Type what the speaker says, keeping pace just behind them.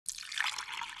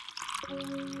We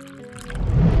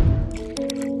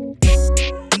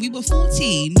were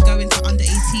 14, going to under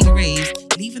 18 raves,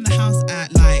 leaving the house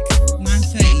at like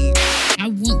 9:30. I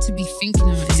want to be thinking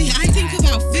about it. See, I think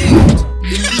about food.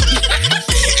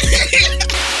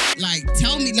 Like,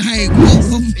 tell me, like,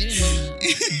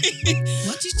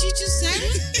 what did you just say?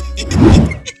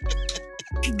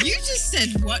 You just said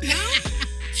what now?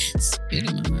 Spit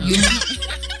in my mouth.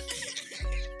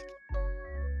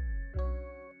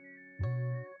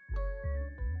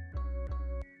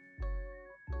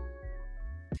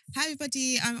 Hi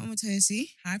everybody, I'm Omotoyosi.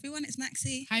 Hi everyone, it's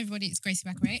Maxi. Hi everybody, it's Gracie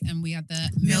Baccarat and we are the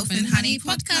Milf and Honey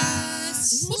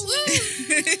Podcast.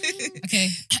 Podcast. Okay,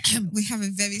 We have a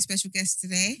very special guest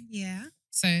today. Yeah.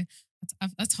 so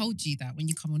I told you that when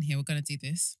you come on here, we're going to do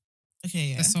this. Okay,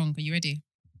 yeah. The song, are you ready?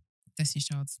 Destiny's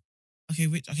Child's. Okay,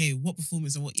 what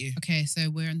performance and what year? Okay, so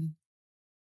we're in,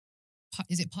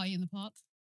 is it Party in the Park?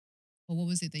 Or what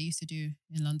was it they used to do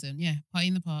in London? Yeah, Party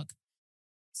in the Park.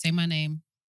 Say my name.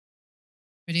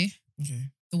 Ready? Okay.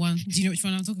 The one, do you know which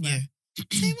one I'm talking about? Yeah.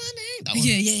 Say my name. That one.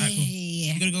 Yeah, yeah, Alright, cool.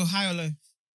 yeah. You gotta go high or low?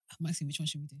 Maxine, which one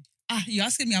should we do? You're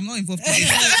asking me, I'm not involved.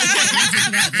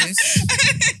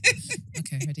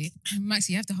 Okay, ready? Max,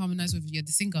 you have to harmonise with the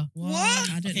singer. What?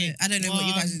 I don't know. I don't know what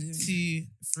you guys are doing. 2,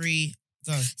 3,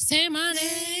 go. Say my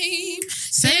name.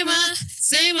 Say my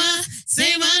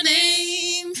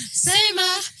name. Say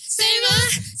my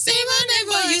name.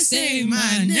 While you say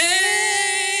my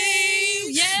name.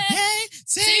 Yeah. Hey,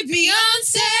 Say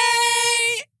Beyonce.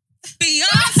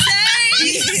 Beyonce!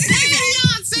 Say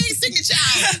Beyonce, sing it,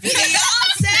 child.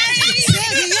 Beyonce! Say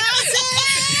Beyonce.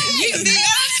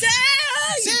 Beyonce!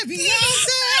 Say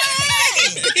Beyonce.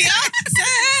 Beyonce!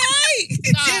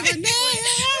 Say my name.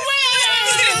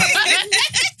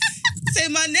 Say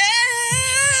my name!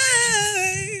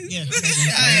 Yeah. Well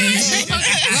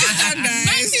done, guys.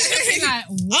 Maxie's looking like,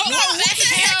 what the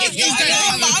hell is going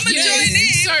on? I'ma join in.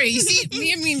 Sorry, you see,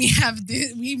 me and Mimi have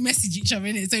this, we message each other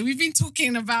in it. So we've been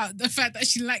talking about the fact that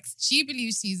she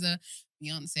believes she's a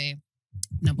Beyonce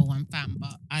 #1 fan,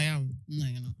 but I am. no,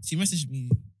 you're not. She messaged me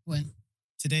When?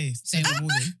 today, Say Saturday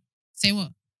morning. Say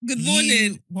what? Good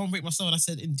morning. You won't break my soul. And I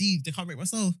said, indeed, they can't break my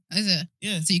soul. Is it?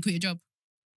 Yeah, So you quit your job?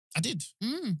 I did.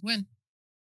 When?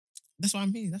 That's why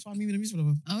I'm here. That's why I'm even a music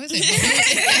lover. Oh, is it?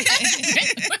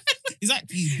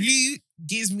 Exactly. Blue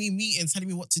gives me meetings telling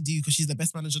me what to do because she's the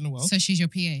best manager in the world. So she's your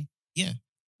PA? Yeah.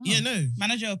 Oh, Yeah, no.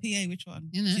 Manager or PA, which one?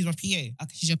 You know? She's my PA.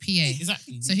 She's your PA.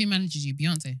 Exactly. So who manages you?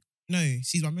 Beyonce? No,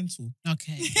 she's my mentor.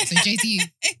 Okay. So Jay-Z.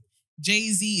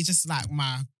 Jay-Z is just like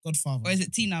my godfather. Or is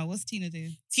it Tina? What's Tina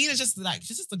doing? Tina's just like,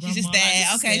 she's just the She's grandma. just there.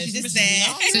 Like, Okay, she's just there.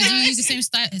 So do you use the same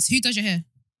style? Who does your hair?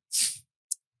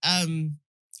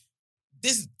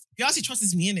 This Beyonce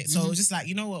trusts me in it. So Mhm. it's just like,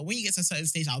 you know what? When you get to a certain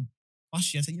stage, I'll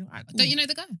bust you and say, you know, alright, cool. Don't you know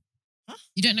the guy? Huh?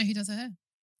 You don't know who does her hair?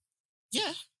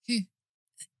 Yeah. Who?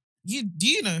 Do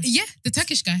you know? Yeah, the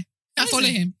Turkish guy. I Oh, is follow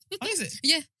it? him. What is it?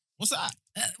 Yeah. What's that?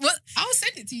 What? I'll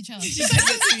send it to you, Charles. She said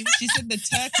the But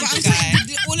Turkish I'm guy. saying,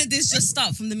 did all of this just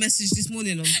start from the message this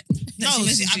morning on? No,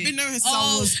 I've been knowing her since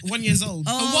I was 1 year old.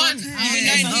 Oh, one. okay. I've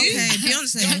been knowing you. Okay,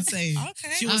 Beyonce. Beyonce.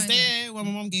 Okay. She was Oh, there when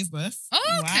my mom gave birth.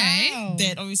 Oh, okay. Wow.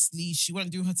 Then obviously she went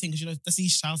do her thing because you know that's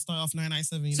each child start off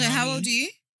 997. You So know what how I mean? old are you?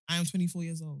 I am 24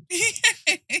 years old.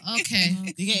 Okay.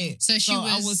 You get it? So she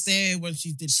I was- was there when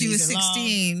she did. She was Praise and Love.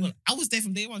 16. Well, I was there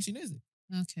from day one. She knows it.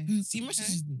 Okay. She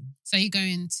messages me. So you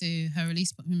going to her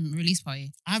release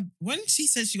party? When she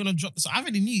said she's gonna drop the song, I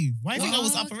already knew. Why do you think I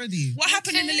was up already? What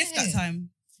happened in the lift that Okay. time?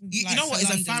 You Like, know what? for It's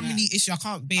a London, family that? issue. I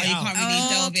can't bait Oh, you out. can't really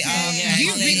delve it. Oh, Okay. yeah. You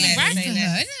can't really say ran left, for say her,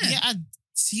 left. innit? Yeah,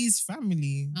 she's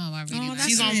family. Oh, I really Oh, like that's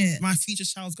She's that. it. my future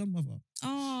child's godmother.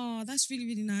 Oh, that's really,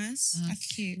 really nice. That's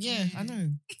cute. Yeah, I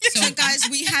know. So, guys,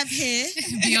 we have here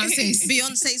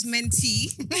Beyonce's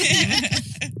mentee,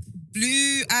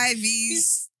 Blue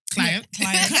Ivy's Client.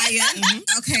 client.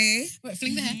 Okay. Wait,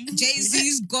 fling the hair.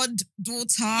 Jay-Z's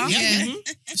goddaughter. Yeah. mhm.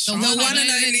 The Shout The out one and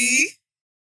only.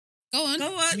 Go on.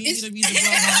 Go on. Me, It's- the music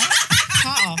brother.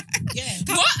 Carter. Yeah.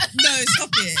 What? No, stop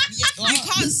it. Yeah, You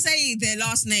can't say their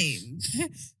last name.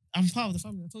 I'm part of the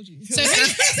family. I told you. So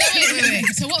wait.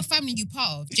 So what family you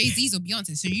part of? Jay-Z's or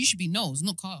Beyonce? So you should be Knowles,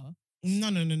 not Carter. No.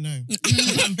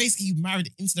 I'm basically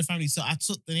married into the family, so I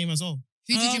took the name as well.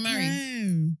 Who did you marry?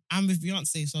 Okay. I'm with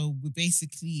Beyonce, so we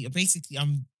basically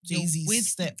I'm Jay-Z's with-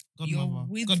 step You're godmother.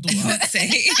 with Goddaughter. Beyonce.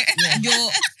 Yeah.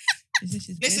 You're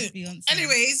Listen, Listen,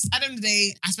 anyways, at the end of the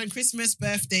day, I spent Christmas,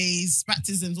 birthdays,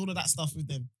 baptisms, all of that stuff with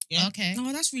them. Yeah. Okay.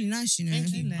 Oh, that's really nice, you know.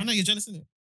 Thank you. I know you're jealous, innit?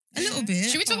 A little bit.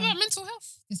 Should we talk about mental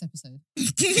health this episode?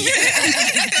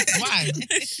 Why?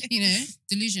 You know,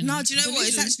 delusion. No, do you know what?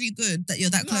 It's Delusion. actually good that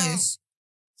you're that No. close.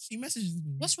 She messages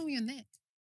me. What's wrong with your neck?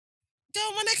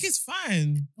 Girl, my neck is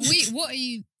fine. Wait, what are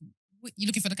you? You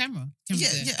looking for the camera?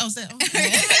 Camera's there. Yeah, I was there.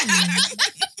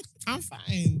 I'm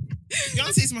fine.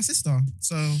 Beyonce is my sister,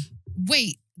 so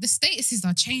Wait, the statuses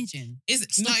are changing.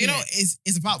 no, you know,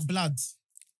 it's about blood.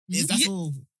 That's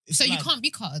all. It's So you blood. can't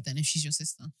be Carter then if she's your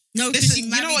sister. No, because Listen, she you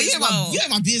know married what? as well. You're in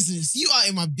my business. You are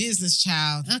in my business,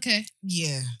 child. Okay.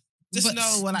 Yeah. Just But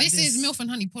know what this is MILF and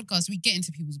Honey podcast. We get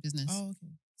into people's business. Oh,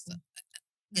 okay. So-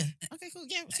 Yeah. Okay, cool.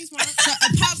 Yeah, she's my. So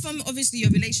apart from obviously your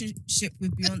relationship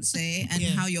with Beyonce and Yeah.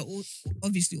 how you're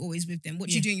obviously always with them, what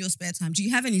do you do in your spare time? Do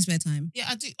you have any spare time? Yeah,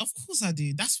 I do. Of course I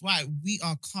do. That's why we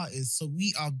are Carters. So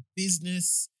we are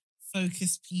business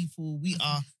focused people. We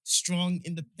are strong,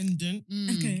 independent.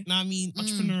 Mm. You know what I mean?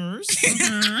 Entrepreneurs.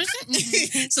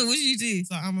 So what do you do?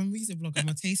 So I'm a music blogger. I'm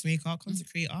a tastemaker, content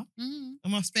creator. Mm.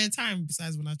 And my spare time,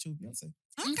 besides when I chill with Beyonce.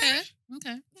 Okay.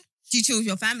 Okay. Do you chill with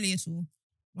your family at all?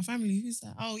 My family, who's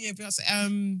that? Oh yeah, Beyonce.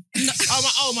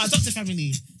 My adopted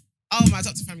family. Oh, my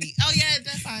adopted family. Oh yeah,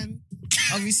 they're fine.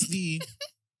 Obviously.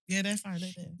 Yeah, they're fine. They're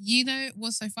there. You know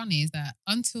what's so funny is that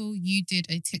until you did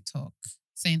a TikTok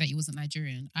saying that you wasn't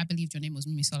Nigerian, I believed your name was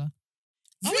Mimi Sola.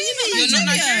 Oh, Really? you're not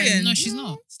Nigerian? No, she's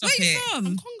not. Stop Where you it. from?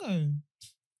 I'm Congo.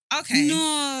 Okay.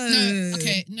 No. No,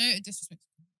 okay, no disrespect.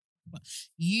 But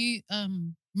you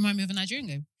remind me of a Nigerian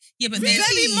girl. Yeah, but Very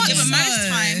then, much yeah, but most so.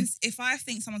 times, if I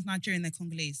think someone's Nigerian, they're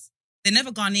Congolese. They're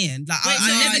never Ghanaian. Like Wait,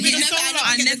 I never, Mimi get Sola,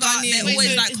 I get the never. Ghanaian. They're Wait, always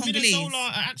so like is Congolese. Minnesota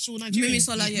an actual Nigerian? Mimi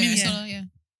Sola, yeah. Mimi Yeah. Sola, yeah.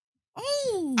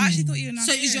 Oh. I actually thought you were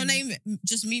So Nigerian. is your name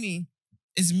just Mimi?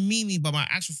 It's Mimi, but my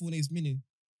actual full name is Minu.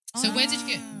 So where did you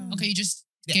get? Okay, you just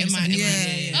Yeah, gave us M.I., some-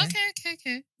 yeah.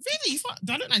 Okay. Really?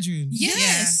 Do I look Nigerian?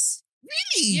 Yes.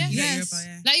 Really? Yeah. Yeah, Yes. Yoruba,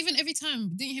 yeah. Like even every time,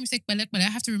 didn't you hear me say Kwele Kwele? I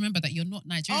have to remember that you're not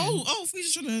Nigerian. Oh, I thought you were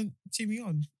just trying to cheer me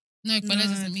on. No, Kwele No,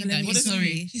 doesn't mean Kwele that. means What does it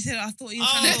Sorry. mean? She said, I thought you were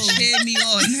trying Oh. to cheer me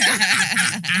on.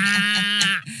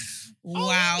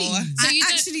 Wow. really? So I you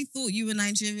don't- actually thought you were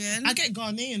Nigerian. I get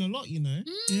Ghanaian a lot, you know.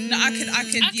 No, I could, I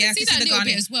can yeah, see that a the little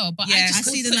bit Ghanaian. as well, but Yeah, I just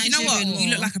I see the you know what? Nigerian You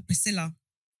look more. like a Priscilla.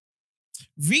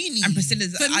 Really? And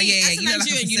Priscilla's, For me, yeah, as a you look like a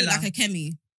Nigerian, you look Priscilla. like a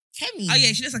Kemi. Kemi. Oh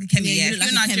yeah, she looks like a Kemi. Yeah, Yeah, you if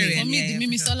look you're like a Kemi. Nigerian. for me, yeah, the yeah,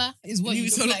 Mimi for sure. Sola is what Mimi you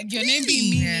look Sola. like. Your name being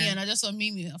Really? Mimi, Yeah. and I just saw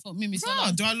Mimi. I thought Mimi Bro,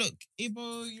 Sola. do I look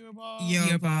Igbo, Yoruba?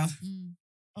 Yoruba. Mm.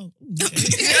 Oh, okay.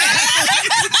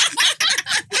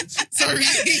 Sorry.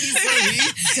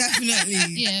 Definitely.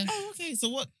 Yeah. Oh, okay. So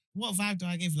what vibe do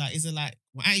I give? Like, is it like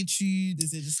my attitude?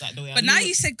 Is it just like the way I But now look?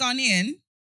 you said Ghanaian,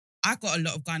 I got a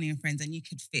lot of Ghanaian friends, and you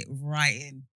could fit right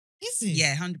in. Is it?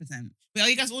 Yeah, 100%. Wait, are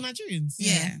you guys all Nigerians?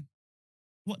 Yeah.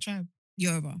 What tribe?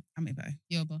 Yoruba. I'm Igbo.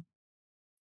 Yoruba.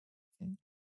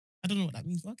 I don't know what that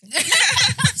means, but okay.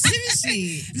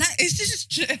 Seriously. Like, It's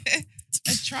just a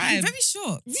I'm tribe. very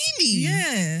shocked. Really?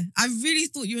 Yeah. I really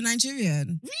thought you were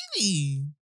Nigerian. Really?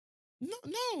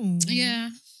 No. Yeah.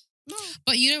 No.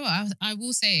 But you know what? I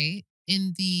will say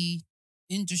in the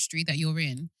industry that you're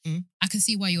in, Mm. I can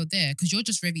see why you're there because you're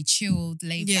just very chilled,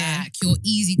 laid Yeah. back. You're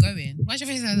easygoing. Why's your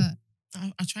face like that?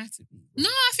 I try to be. No,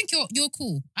 I think you're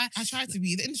cool. I try to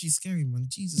be. The industry's scary, man.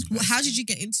 Jesus Christ. How did you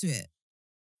get into it?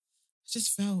 I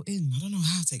just fell in. I don't know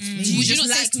how to explain Mm. it. Would you just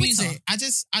not say like Twitter? music?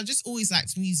 I just always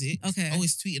liked music. Okay. I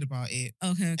always tweeted about it.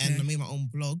 Okay. And I made my own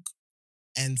blog.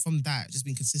 And from that, just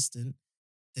being consistent.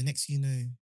 The next thing you know,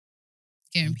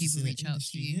 Getting I'm just people in the reach out to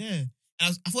industry. you. Yeah.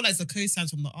 And I feel like it's the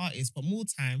co-signs from the artist, but more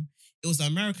time, it was the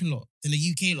American lot than the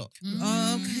UK lot.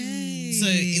 Mm. Okay. So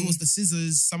it was the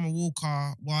Scissors, Summer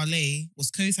Walker, Wale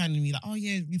was co-signing me like, oh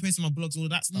yeah, reposting my blogs, all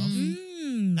of that stuff.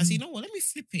 Mm. I said, you know what, let me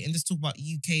flip it and just talk about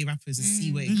UK rappers and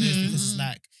see where it goes Mhm. because it's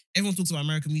like, everyone talks about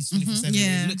American music 24/7.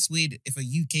 Yeah. It looks weird if a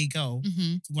UK girl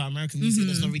Mm-hmm. talks about American music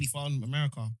that's Mhm. not really found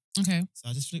America. Okay. So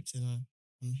I just flipped it and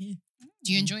I'm here.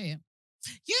 Do you enjoy it?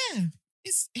 Yeah,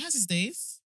 it has its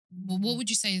days. Well, what would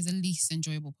you say is the least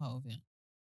enjoyable part of it?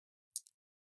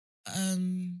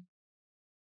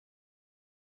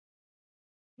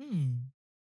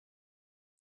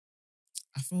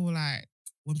 I feel like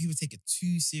when people take it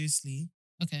too seriously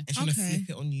Okay. and trying to Okay. flip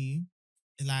it on you,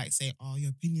 and like say, "Oh, your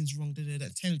opinion's wrong," trying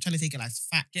to take it like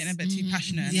facts. Getting a bit too Mhm.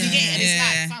 passionate. You Yeah. get it? And it's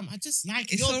Yeah. like, fam, I just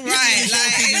like It's your all opinion right, is your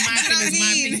like, opinion, my you know opinion what is my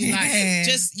I mean? opinion. Like, Yeah.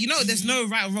 just there's no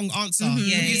right or wrong answer. Mhm. When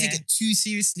Yeah, people yeah. take it too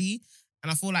seriously,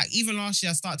 and I feel like even last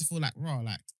year I started to feel like, raw,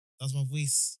 like does my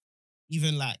voice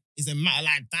even like is it matter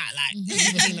like that? Like Mhm.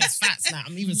 people think that's facts. Like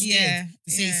I'm even scared Yeah.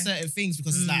 to say yeah. certain things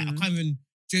because it's like I Mm. can't even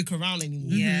joke around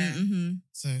anymore. Yeah. Mm-hmm.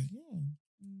 So yeah,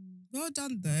 Well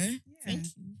done though. thank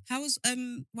you, How was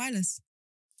Wireless?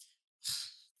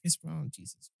 Chris Brown.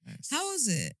 Jesus Christ, How was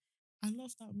it? I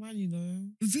love that man. You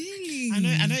know, Really?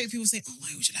 I know. People say, "Oh,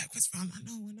 why would you like Chris Brown?" I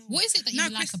know. What is it that you No,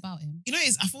 like Chris- about him? You know,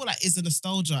 I feel like it's the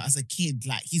nostalgia as a kid.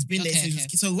 Like he's been there Okay, since he was okay. a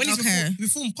kid. So when he's Okay.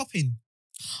 before Poppin',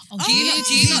 Oh, Do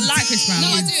you not like Chris Brown? No,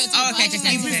 I do. Oh, okay, I just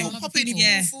okay, like okay. some other Popping, people.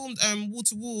 Yeah. performed Wall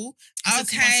to Wall. I said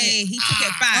to Okay, myself, he took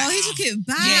it back. Oh, he took it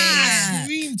back. Yeah.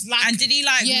 Screamed like. And did he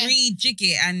like Yeah. rejig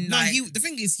it and No, like? the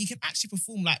thing is, he can actually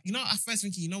perform like, at first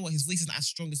thinking, his voice isn't as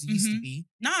strong as it used to Mhm. be.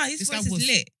 Nah, his This guy voice is was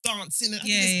lit. dancing. And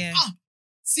Yeah.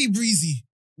 See Breezy.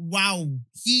 Wow.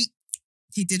 He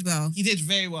He did well. did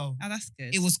very well. Oh, that's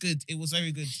good. It was good. It was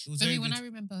very good. It was For very me, when good. I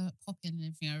remember popping and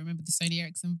everything, I remember the Sony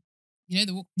Ericsson. You know,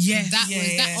 the Yes, that yeah, was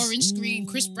that yeah. orange screen.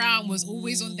 Chris Brown was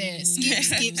always on there. Skip,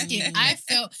 skip, skip. I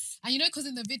felt, and because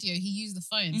in the video he used the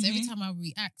phone. So every time I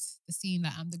react the scene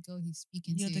that I'm the girl he's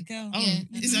speaking You're to. the girl. Oh,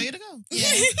 Yeah. is that you to go?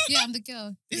 Yeah, I'm the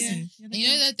girl. Is Yeah. it? And you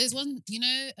know that there's one,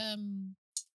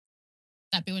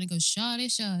 that bit when it goes, Charlie,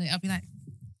 Charlie, I'll be like,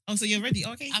 Oh, so you're ready?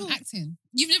 Okay, I'm cool. acting.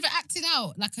 You've never acted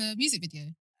out like a music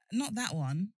video? Not that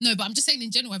one. No, but I'm just saying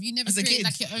in general, have you never As a created kid.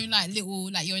 like your own like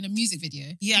little, like you're in a music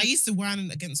video? Yeah, I used to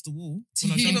whine against the wall. When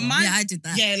I was Yeah, younger. but mine- Yeah, I did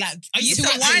that. Yeah, like I You used used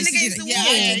to act whine like- against the Yeah,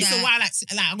 wall? I used to That. whine like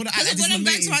I'm gonna act like Because this when is I'm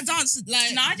my back to my move. dance,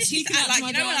 like No, I just used to act like,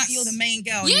 my when dance. you're the main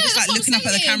girl, Yeah, you're just that's like what looking I'm up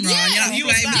at the saying. camera and you're like, Yeah. you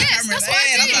like Yes, the camera. that's what I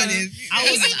Hey, that's do. what it is. I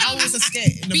was a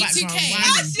skit in the B2K. background. I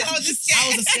whining. I was just I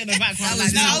was a skit in the background. That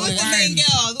was like, No, I this was is the my main whine.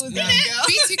 girl. I was the Yeah. main girl.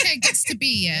 B2K gets to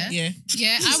be, yeah? Yeah.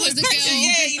 Yeah, I was the girl.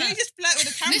 Yeah, you know, you just flirt with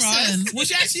the camera. Listen,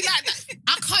 Was she actually like that?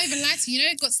 I can't even lie to you. You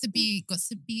know, it got to be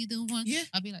the one. Yeah.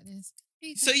 I'll be like this.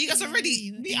 So you guys are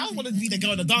ready. I want to be the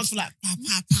girl on the dance floor, like pa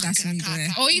pa pa. That's ka, me, ka, boy.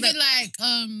 ka. Or even like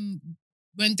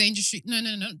when Danger Street, no,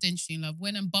 not Danger Street in Love.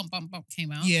 When Bump Bump Bump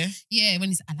came out, Yeah. when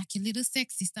he's I like your little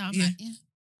sexy style. I'm Yeah. like, yeah.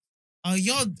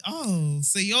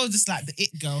 So you're just like the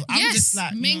it girl. I'm yes, just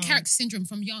like main no, character syndrome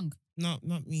from young. No,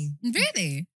 not me.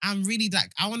 Really? I'm really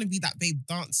like I want to be that babe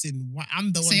dancing.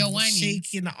 I'm the So one you're whining?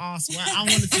 shaking the ass. I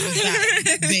want to be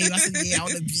that babe. I said, yeah, I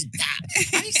want to be that.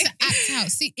 I used to act out.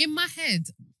 See, in my head,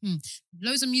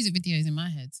 loads of music videos in my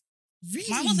head. Really?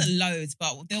 Mine wasn't loads,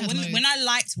 but I had when loads. I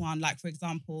liked one, like for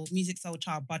example, Music Soul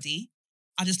Child Buddy,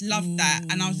 I just loved that,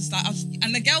 and I was just like,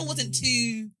 and the girl wasn't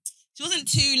too. She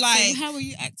wasn't too like. So how were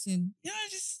you acting?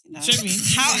 Show me.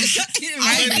 How I'm Show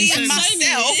being me.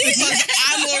 myself because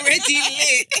I'm already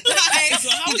lit. Like, So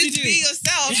how would you just do be it?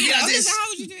 yourself. You you do know? like this? How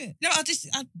would you do it? No, I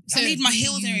So need my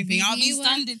heels and everything. I'll be you were-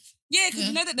 standing. Yeah, because Yeah.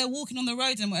 you know that they're walking on the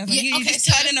road and whatever. Yeah, You're okay, just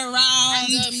so- turning around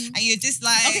And, and you're just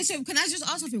like Okay, so can I just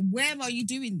ask something? Where are you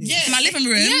doing this? Yeah. my living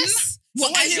room. Yes. So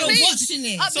what as you're heels? watching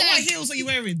it. Up So there. what heels are you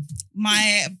wearing?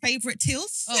 My favourite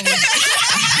teals. Oh.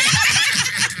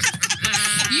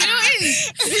 You know what it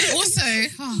is? Also,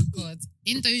 oh God,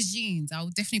 in those jeans, I'll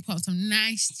definitely put on some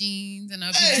nice jeans and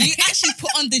I'll be like, You actually put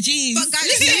on the jeans. But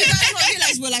guys, you guys don't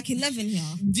realize we're like 11 here.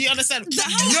 Do you understand? how is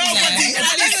Nobody that?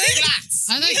 flats.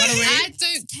 I By the way.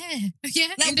 don't care. Yeah,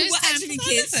 Like, in we those were times. actually So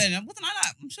kids. listen, wasn't I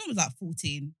like? I'm sure I was like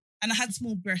 14, and I had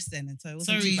small breasts then, and so it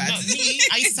wasn't Sorry, too bad. not me.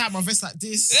 I used to have my vest like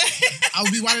this.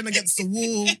 I'll be whining against the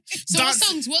wall. So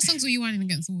Dance- what songs were you whining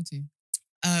against the wall to?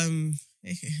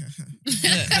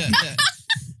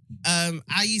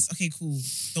 I used okay, cool.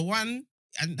 The one,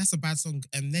 and that's a bad song.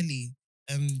 Nelly.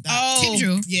 That, Oh, Tip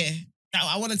drill. yeah. That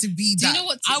I wanted to be Do that. you know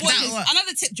what? I tip was drill is? one.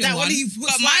 another tip drill That one one. he puts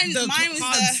But like mine, the mine was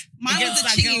cards the against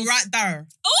that chingy girl's- right there.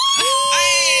 Oh,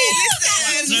 Hey,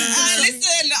 listen, No.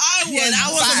 listen. I was. Yeah, that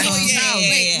was bad. a little child.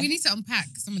 Wait, we need to unpack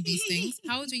some of these things.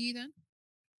 How old were you then?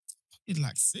 It's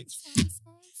like 6.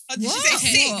 Oh, did she What? say Okay,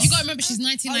 six? you gotta remember she's Oh, yeah,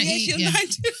 1998. she was yeah.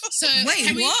 19. So Wait,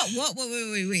 can we- what?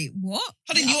 Wait. What? Hold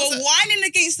on, Yeah, you I was were a- whining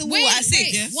against the wall Wait, at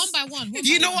 6. wait, one by one.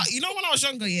 You know what? You know when I was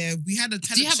younger, yeah, we had a Do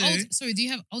you talent have show. old? Sorry, do you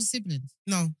have older siblings?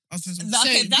 No, I was supposed to.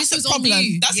 Okay, So that's this a was on problem.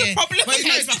 you. That's a Yeah. problem. But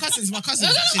no, it's my cousins. My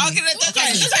cousins. Actually. Okay, My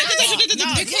cousins. No,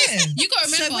 Because yeah. you gotta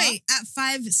remember. So wait, at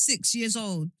 5, 6 years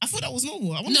old. I thought that was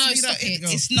normal. I wanted No, to be stop that it it.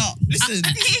 girl. It's not. Listen,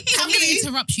 I'm gonna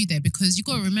interrupt you there because you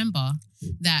gotta remember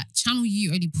that Channel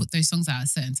U only put those songs out at a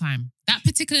certain time. That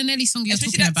particular Nelly song you're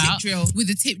Especially talking that tip about drill. with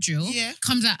the tip drill Yeah.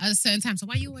 comes out at a certain time. So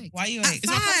why are you awake? Why are you At awake?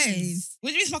 my 5. cousins. What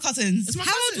do you mean it's my cousins? it's my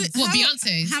How old? cousins. What, how-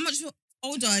 Beyonce? How much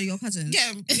older are your cousins?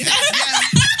 Yeah.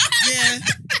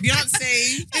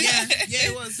 Beyonce. Yeah,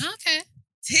 it was. Okay.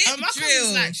 Tip My drill.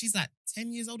 cousin's like, she's like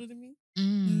 10 years older than me.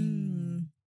 Mm.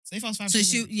 So if I was 5, So she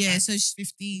she, was, yeah, like, so she,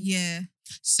 15. yeah.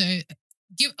 So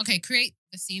create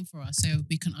the scene for us so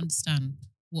we can understand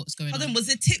what's going Hold on. on, was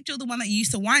the tip drill the one that you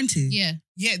used to whine to? Yeah.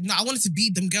 Yeah, no, I wanted to be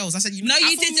them girls. I said, No, I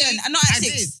you thought didn't. me- Not at I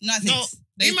 6. did. Not at No, 6.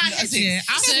 in my Not at head, 6. yeah.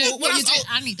 I So thought when what I you was do? old,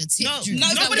 I need the tip No, drill. No,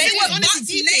 no, but but they they were were honestly butt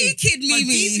deep naked, But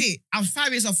Mimi. deep it. I'm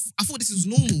 5 years off. I thought this was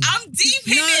normal. I'm deep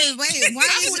in No, it. wait. Why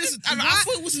I is thought, it? this, I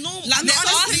thought it was normal. Like, No, their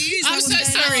honestly, asses I'm so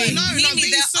sorry. No, Mimi,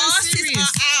 being their so asses serious.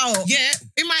 are out. Yeah,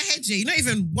 in my head, Jay, not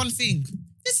even one thing.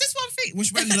 It's this one thing.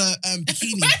 Which brand the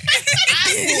bikini?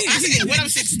 I think when I'm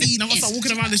 16, I'm gonna start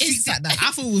walking around the streets like that.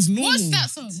 I thought it was normal. What's that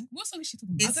song? What song is she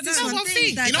talking about? It's this one thing.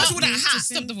 You know what's all that hat?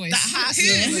 Stop the voice. That hat.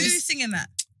 Who's singing that?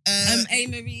 A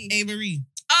Marie. A. Marie.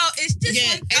 Oh, it's just Yeah,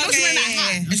 one. and also wearing that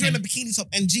hat. And she's wearing a bikini top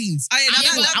and jeans. Oh, yeah, I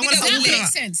that wanna video see was that. lit.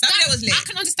 makes sense. That video was lit. I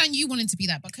can understand you wanting to be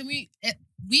that, but can we?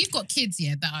 We've got kids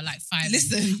here that are like 5.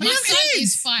 Listen, my we have son kids.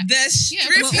 is 5. The Yeah,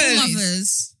 we're all strippers.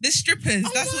 mothers. The strippers.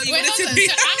 That's what you Wait, wanted to hold on. be.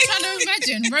 So I'm trying to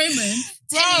imagine Roman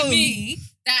Bro. telling me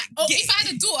that if I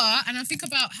had a daughter and I think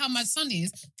about how my son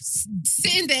is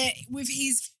sitting there with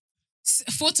his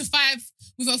 4 to 5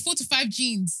 with her 4 to 5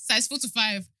 jeans, size 4 to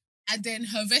 5, and then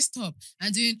her vest top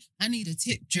and doing I need a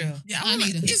tip drill. Yeah, I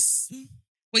need a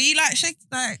Were you like shake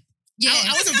like? yeah.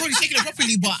 I wasn't probably shaking it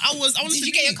properly, but I wanted Did to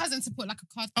you get your do it. cousin to put like a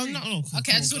card? Oh, through? no.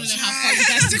 Okay, I just want to know how Child. far you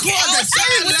guys took it. God, Oh,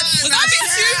 sorry, Was that a bit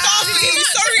too far for you?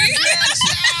 Sorry.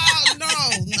 No.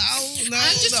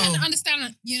 I'm just trying to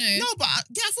understand, No, but I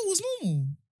thought it was normal.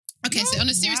 Okay, so on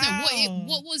a serious note, Wow.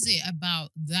 what was it about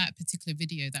that particular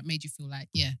video that made you feel like,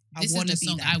 yeah, I this is wanna the be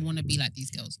song, that. I want to be like these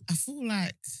girls? I feel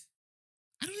like,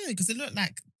 I don't know, because it looked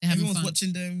like They're having everyone was fun.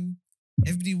 watching them.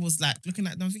 Everybody was like looking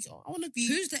at them, thinking, "Oh, I want to be."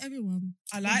 Who's the everyone?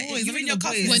 I like boys, it. You I and think your the boys.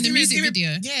 cousins. Well, in the It's music giving-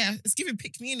 video. Yeah, it's giving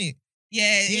pick me in it.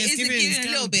 Yeah, Yeah, it's giving a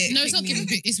little bit. No, it's not Pick me.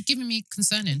 giving. It's giving me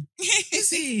concerning.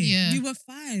 Is it? Yeah, You were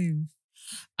 5.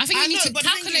 I think I you need know, to but the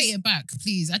thing calculate is- it back,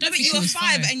 please. I No, don't but think you she were was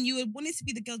 5 and you wanted to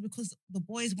be the girls because the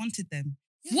boys wanted them.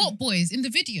 What boys in the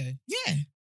video? Yeah.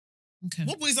 Okay,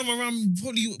 What boys I'm around?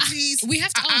 Probably, please. we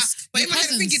have to ask. But your in my head,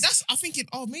 cousins. I'm thinking,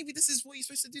 oh, maybe this is what you're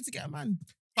supposed to do to get a man.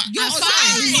 But You're I was 5.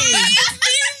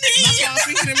 That's what I was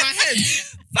thinking in my head.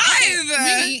 5.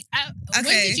 Really? When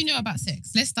Okay. did you know about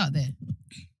sex? Let's start there.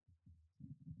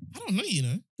 I don't know, you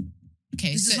know.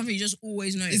 Okay, This is so something you just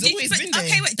always know. It's always been there.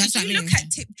 Okay, wait. That's Did what you I look mean.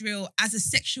 at Tip Drill as a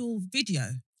sexual video?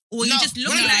 Or No, you just look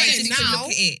when at I it look and at it you now-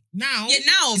 look at it? Now, Yeah,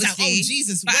 now it's like, obviously. oh,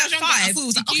 Jesus. But When I at was younger, I 5, thought it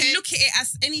was like, did okay. you look at it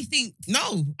as anything?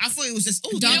 No, I thought it was just,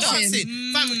 oh, Dancing. dancing.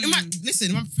 Fam,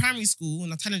 in my primary school,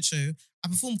 on a talent show, I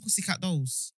performed Pussycat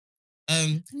Dolls.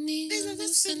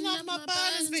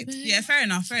 Yeah, fair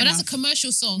enough. Fair But enough. that's a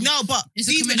commercial song. No, but It's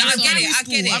a even commercial in song. primary I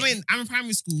school, get it. I'm in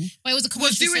primary school, But it was a was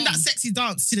commercial doing song. that sexy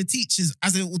dance to the teachers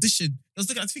as an audition. I was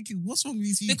looking at it thinking, what's wrong with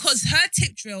these youths? Because her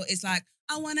Tip Drill is like,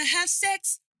 I want to have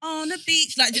sex on the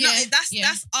beach. Like, you know, Yeah, that's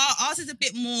yeah. ours is a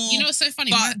bit more. You know what's so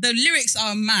funny? but the lyrics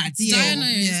are mad. still. Diana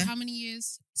is Yeah. how many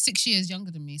years? 6 years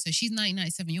younger than me. So she's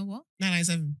 1997. You're what?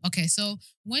 997. Okay, so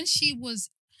when she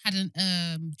had an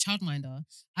childminder,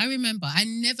 I remember I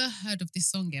never heard of this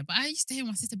song yet, but I used to hear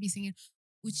my sister be singing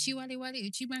Uchi Wali Wali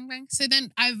Uchi Bang Bang. So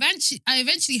then I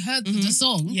eventually heard the Mhm.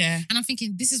 song, Yeah. and I'm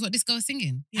thinking, this is what this girl's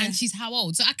singing, Yeah. and she's how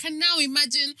old? So I can now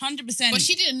imagine, 100%. but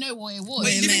she didn't know what it was.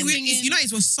 But She the was thing with- singing- you know,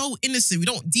 it was so innocent. We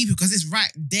don't deep it because it's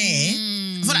right there.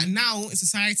 Mm. I feel like now in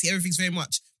society, everything's very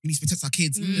much, we need to protect our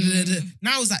kids. Mm.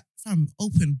 Now it's like, fam,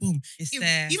 open, boom. it's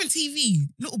there. Even TV,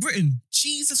 Little Britain,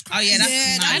 Jesus Christ. Oh, yeah, that's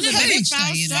Yeah, mad. I that was never a big watched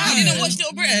that, you know. milestone. You didn't watch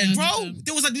Little Britain? Yeah, Bro,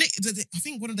 there was I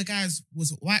think one of the guys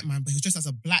was a white man, but he was dressed as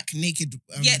a black naked.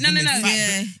 Yeah, no. woman, fat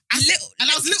Yeah. Brit. I was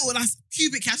little, and I was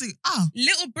pubic. I was like,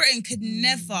 Little Britain could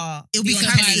never. It'll be on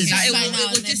cancelled. TV. Like, Like, it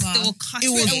was just never. they were cut. it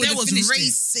was they would there have was finished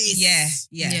it. racist.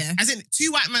 Yeah. As in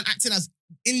 2 white men acting as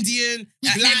Indian,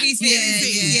 Like, black, everything.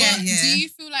 everything. Yeah. But do you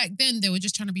feel like then they were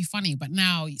just trying to be funny, but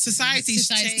now Society's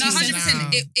changed. No, Nah.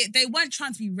 100%. They weren't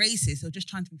trying to be racist. They were just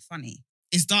trying to be funny.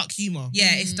 It's dark humor.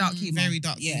 Yeah, it's dark humor. Very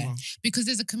dark Yeah. humor. Because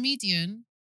there's a comedian,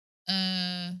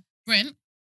 Brent.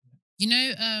 You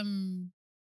know,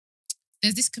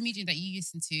 there's this comedian that you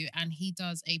listen to, and he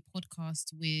does a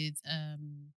podcast with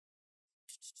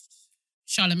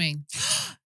Charlemagne,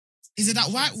 Is it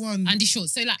that white one? Andy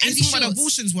Schwartz. So like It's Andy talking about the Schwartz.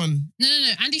 abortions one.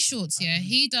 No. Andy Schwartz. Yeah,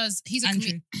 he's a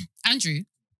Andrew. Andrew.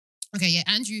 Okay, yeah,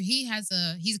 Andrew.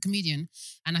 He's a comedian,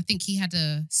 and I think he had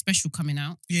a special coming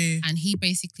out, Yeah. and he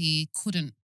basically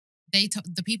couldn't.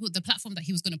 The platform that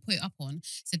he was going to put it up on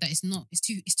said that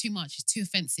it's too much, it's too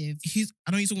offensive.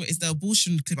 I know you're talking about, it's the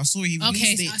abortion clip. I saw he released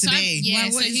Okay, it so today. yeah,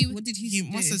 What so what did he He do?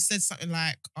 must have said something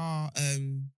like,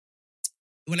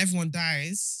 when everyone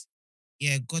dies,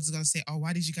 yeah, God's gonna say, oh,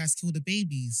 why did you guys kill the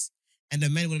babies? And the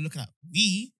men would look like,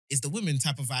 we is the women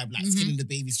type of vibe, like Mhm. killing the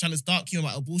babies, trying to start killing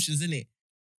about abortions, innit?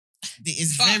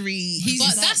 It's But very.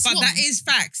 But that's But what- that is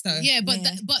facts, though. Yeah, but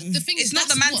Yeah. but the thing is, It's not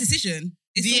the that's man's what- decision.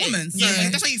 It's the woman's. Yeah, So-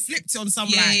 but that's why you flipped it on some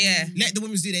Yeah, like, yeah. let the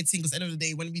women do their thing, because at the end of the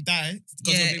day, when we die,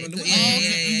 God's Yeah, gonna blame on the yeah, women. Oh, yeah,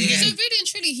 okay. yeah. So really and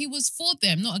truly, he was for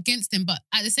them, not against them. But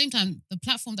at the same time, the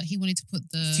platform that he wanted to put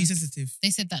Too sensitive.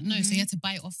 they said that no, Mm-hmm. so he had to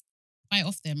buy it off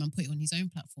them and put it on his own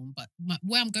platform. But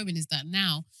where I'm going is that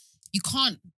now you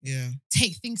can't Yeah.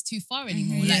 take things too far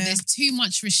anymore. Mhm. Like Yeah. there's too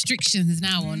much restrictions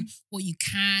now on what you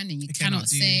can and you You cannot cannot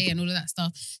do. say and all of that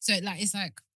stuff. So like it's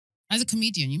like as a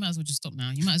comedian, you might as well just stop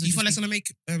now. You might as well You feel like just it's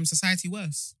gonna make society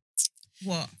worse?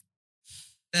 What?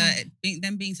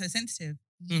 Them being so sensitive.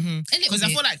 a little Because I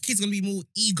bit. feel like kids are gonna be more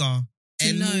eager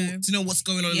and know. more to know what's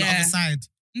going on the Yeah. other side.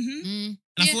 Mm-hmm. Mm. And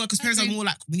I Yeah, feel like because I parents are agree. more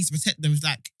like we need to protect them. It's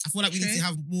like I feel like we need True. to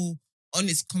have more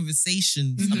honest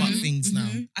conversations Mhm. about things now.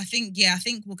 Mhm. I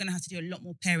think we're gonna have to do a lot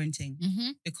more parenting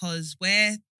Mm-hmm. because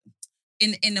we're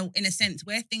in a sense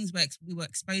where we were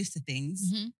exposed to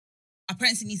things. Mm-hmm. Our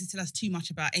parents didn't need to tell us too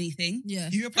much about anything. Yeah.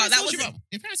 Your But parents that told you wasn't- about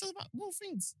your parents told about more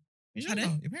things. You Pardon?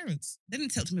 know, your parents. They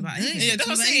didn't talk to me about Yeah. anything. Yeah, that's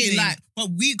what I'm about saying. anything. Like,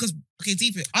 but we because okay,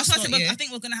 deep it. That's why I yeah.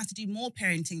 think we're gonna have to do more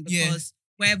parenting Yeah. because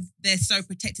where they're so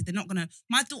protected, they're not gonna.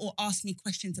 My daughter asked me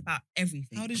questions about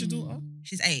everything. How old is your daughter?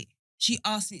 She's 8. She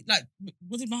asked me like,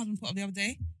 what did my husband put up the other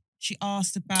day? She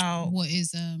asked about What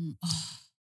is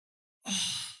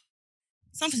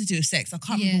something to do with sex. I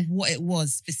can't Yeah. remember what it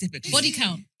was specifically. body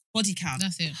count? Body count.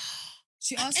 That's it.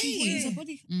 She asked you what is a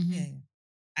body. Mm-hmm. Yeah.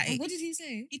 At And 8. what did he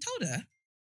say? He told her.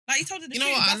 Like he told her the You know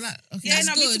truth. what? I That's- like. Okay. Yeah, That's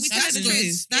no, we- good. we That's said the good.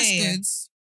 truth. That's Yeah, yeah. good.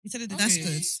 He told her the That's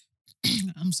truth.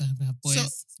 good. I'm sorry about boys. So,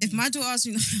 If my daughter asked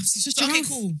me, just So, okay,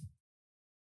 cool.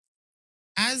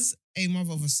 As a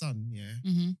mother of a son, yeah,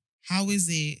 Mm-hmm. how is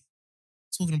it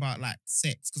talking about like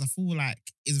sex? Because I feel like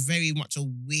it's very much a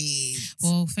weird.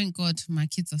 Well, thank God my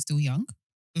kids are still young.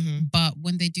 Mhm. But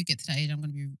when they do get to that age, I'm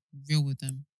going to be real with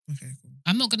them. Okay, cool.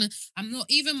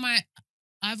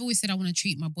 I've always said I want to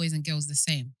treat my boys and girls the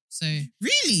same. So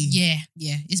Really? yeah,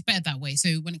 it's better that way.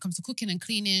 So when it comes to cooking and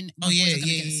cleaning, my Oh, yeah, boys are going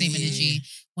to yeah, get the same yeah, yeah, energy. yeah.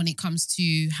 When it comes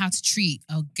to how to treat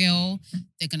a girl,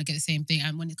 they're going to get the same thing.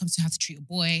 And when it comes to how to treat a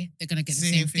boy, they're going to get the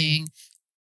Same same thing. thing.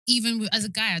 Even as a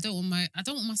guy, I don't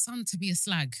want my son to be a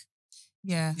slag.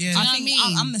 Yeah. Yeah. I Do think you know what I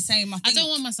mean? I'm the same. I don't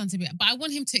want my son to be, but I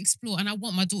want him to explore, and I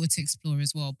want my daughter to explore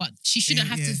as well. But she shouldn't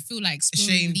Yeah, have yeah. to feel like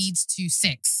exploring Ashamed. leads to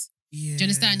sex. Yeah. Do you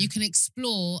understand? You can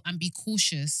explore and be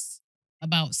cautious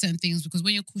about certain things because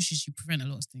when you're cautious, you prevent a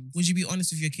lot of things. Would you be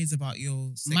honest with your kids about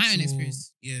your sexual... My own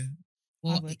experience. Yeah.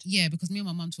 Well, would. yeah, because me and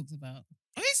my mum talked about.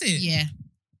 Oh, is it? Yeah.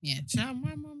 Child,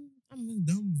 my mum, I'm a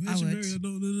dumb I would. version. I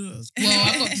don't know. Well,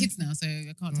 I've got kids now, so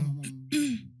I can't tell my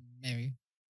mum, Mary.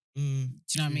 Mm. Do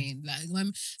you know what I mean? Like,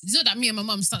 it's not that me and my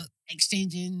mum start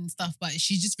exchanging stuff, but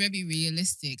she's just very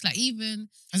realistic. Like even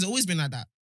Has it always been like that?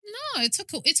 no, it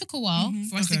took a while Mhm.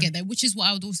 for us to Okay. get there, which is what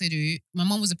I would also do. My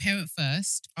mum was a parent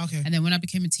first, Okay. and then when I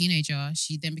became a teenager,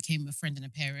 she then became a friend and a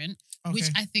parent, Okay. which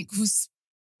I think was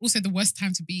also the worst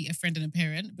time to be a friend and a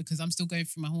parent because I'm still going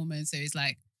through my hormones, so it's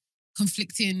like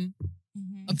conflicting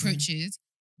approaches.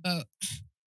 But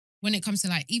when it comes to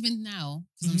like even now,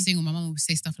 because I'm Mhm. single, my mum will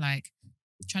say stuff like,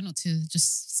 "Try not to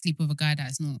just sleep with a guy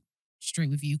that's not straight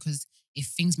with you because if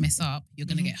things mess up, you're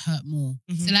gonna Mhm. get hurt more."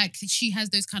 Mhm. So like she has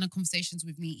those kind of conversations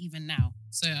with me even now.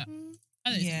 So I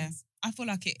don't Yeah. think I feel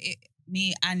like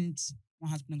me and my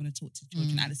husband are going to talk to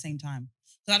children Mm. at the same time.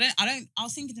 So I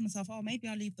was thinking to myself, oh, maybe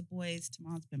I'll leave the boys to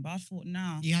my husband. But I thought,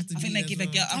 nah. You have to I think be they give there a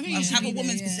as girl, well. I think I you have should a be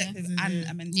woman's there, yeah. perspective Yeah. and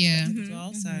a men's Yeah. perspective as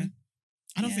well. So,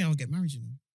 I don't Yeah. think I'll get married, you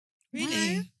know.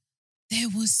 really? there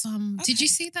was some. Did Okay. you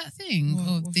see that thing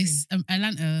What of this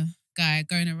Atlanta guy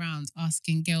going around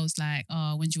asking girls like,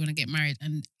 "Oh, when do you want to get married?"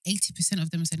 And 80% of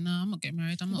them said, "No, I'm not getting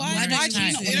married. I'm not." Why, married why do you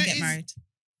type." not You want know, to get it's- married?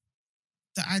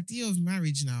 The idea of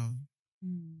marriage now.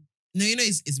 No, you know,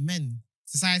 it's men.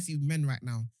 Society of men right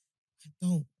now. I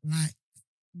don't like.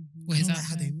 What I is don't that? like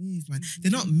how they move, man. Mhm.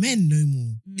 They're not men no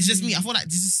more. It's just me. I Mm. feel like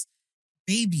this is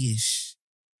babyish,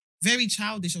 very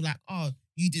childish. Of like, oh,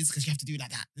 you did this because you have to do it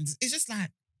like that. And it's just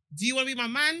like, do you want to be my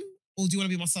man or do you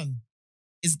want to be my son?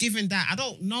 It's given that I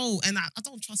don't know, and I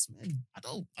don't trust men. I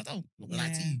don't. I'm not gonna lie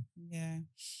to you. Yeah.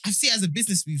 I see it as a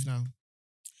business move now.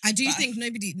 I do But-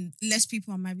 think less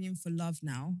people are marrying for love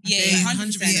now. I Yeah, think- yeah,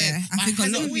 100%. Yeah, I But think a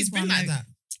has it lot of always people been are like married. that.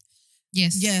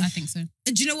 Yes, Yeah. I think so.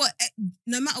 And do you know what?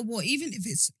 No matter what, even if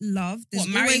it's love, there's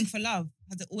What, marrying always, for love?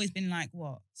 Has it always been like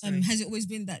what? Sorry. has it always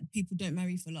been that people don't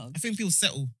marry for love? I think people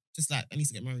settle just like I need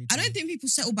to get married. I don't think people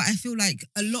settle, but I feel like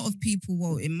a lot of people,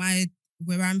 well,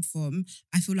 where I'm from,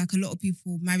 I feel like a lot of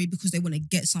people marry because they want to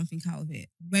get something out of it.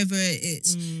 Whether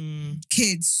it's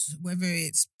kids, whether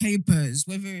it's papers,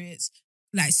 whether it's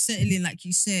like settling, like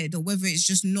you said, or whether it's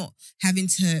just not having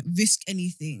to risk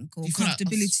anything or You feel like us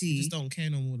comfortability. just don't care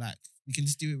no more. Like we can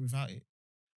just do it without it.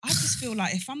 I just feel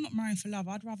like if I'm not marrying for love,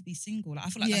 I'd rather be single. Like, I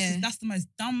feel like Yeah. that's the most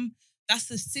dumb, that's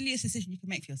the silliest decision you can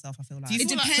make for yourself, I feel like. Do you It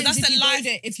feel like- depends that's if the you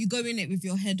life- if you go in it with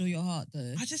your head or your heart,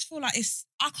 though. I just feel like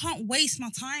I can't waste my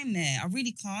time there. I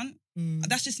really can't. Mm.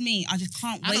 That's just me. I just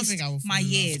can't I don't waste think I will fall my in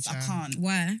love, years. I child. can't.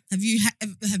 Why? Have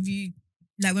you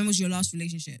like when was your last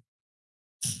relationship?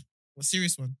 What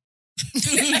serious one?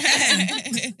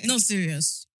 No,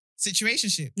 serious.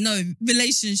 Situationship. No,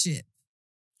 relationship.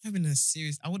 Having a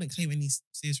serious. I wouldn't claim any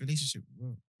serious relationship.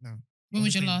 Well, no. When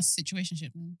was your Honestly. last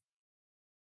situationship? Man?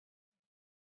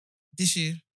 This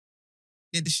year.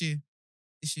 Yeah, this year.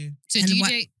 So And do you what-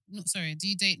 date? No, sorry. Do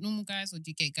you date normal guys or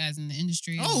do you get guys in the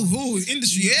industry? Oh,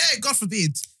 industry. Yeah, God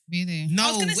forbid. Really? No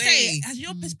I was gonna way. say, has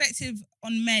your Mm. perspective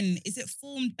on men, is it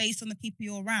formed based on the people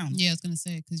you're around? Yeah, I was gonna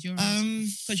say because you're.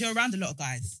 Because you're around a lot of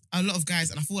guys. A lot of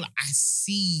guys, and I feel like I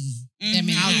see Them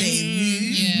in how Mhm. they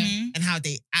move Yeah. and how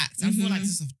they act. I feel like Mhm.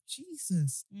 this is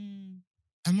Jesus. Mm.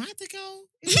 Am I the girl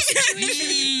in this situation?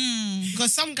 Mm.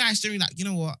 Because some guys generally like, you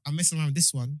know what, I'm messing around with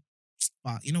this one,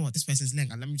 but you know what, this person's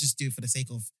leng, and let me just do it for the sake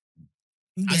of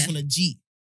I just Yeah. want to cheat.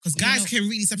 Because You guys know- can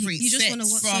really separate You just sex wanna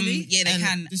what, From, sorry? yeah, they and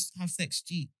can. just have sex,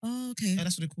 cheat. Oh, okay. Oh,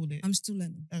 that's what they call it. I'm still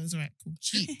learning. That was alright, cool.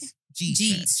 cheat. Cheat.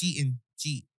 Cheat. Cheating.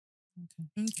 Cheat.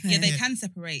 Okay. Yeah, they Yeah. can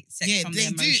separate sex Yeah, from they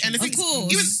their do. emotions. And the Of thing is,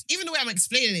 course. even the way I'm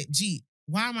explaining it, cheat.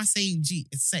 Why am I saying cheat?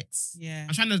 It's sex. Yeah.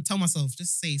 I'm trying to tell myself,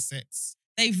 just say sex.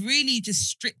 They've really just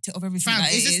stripped it of everything. Fam,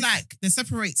 that it's it just is. like they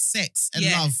separate sex and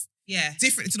Yeah. love Yeah.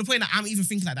 different to the point that I'm even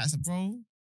thinking like that. I said, bro.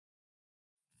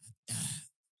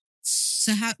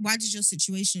 So why did your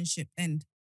situationship end?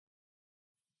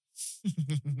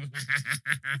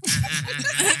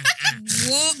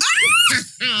 What?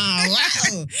 Oh,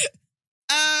 wow.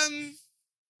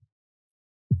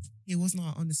 He was not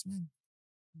an honest man.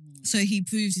 So he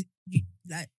proved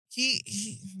like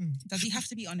Does he have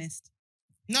to be honest?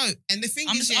 No, and the thing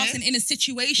I'm is, just yeah, asking, in a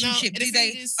situationship, the do thing they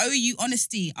is- owe you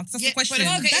honesty? That's Yeah, the question.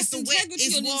 but okay, that's it's the way- integrity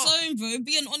it's on what- its own, bro.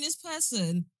 Be an honest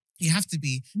person. you have to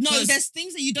be. No, 'Cause- there's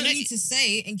things that you don't you know, need to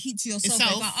say and keep to yourself. But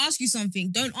Itself. if I ask you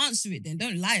something, don't answer it then.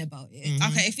 Don't lie about it. Mhm.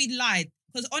 Okay, if he lied,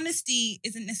 because honesty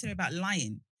isn't necessarily about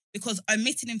lying, because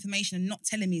omitting information and not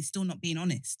telling me is still not being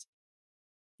honest.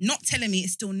 Not telling me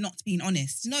is still not being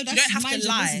honest. No, you that's don't have mind to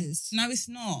your lie. business. No, it's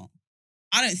not.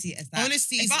 I don't see it as that.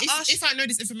 Honesty is If I ask- if I know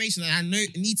this information and I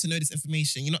need to know this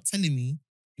information, you're not telling me,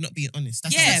 you're not being honest.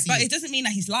 That's how I Yeah, see but it. it doesn't mean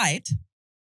that he's lied.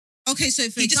 Okay, so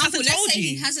for He just example, hasn't let's told say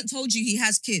he you. hasn't told you he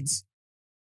has kids.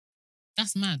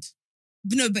 That's mad.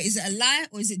 But no, but is it a lie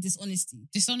or is it dishonesty?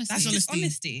 Dishonesty. That's honesty.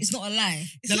 dishonesty. It's not a lie.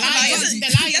 It's the not lie like- is he the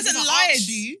hasn't- lie he is hasn't if I lied. asked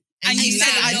you And you you said,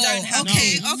 lied. I No, don't have no.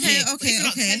 Okay, kids. okay, Yeah, but okay, if you're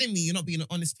not okay. telling me, you're not being an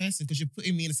honest person because you're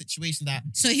putting me in a situation that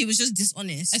So he was just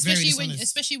dishonest. especially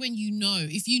dishonest. when you know,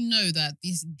 if you know that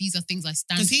these are things I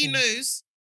stand for. because he knows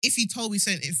if he told me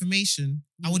certain information,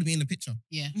 I wouldn't be in the picture,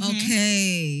 Yeah. Mhm. and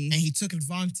Okay. he took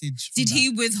advantage. From Did that. he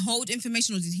withhold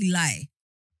information or did he lie?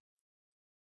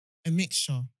 A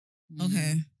mixture. Mm.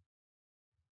 Okay.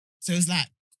 So it's like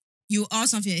You ask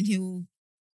something and he'll.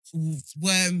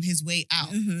 worm his way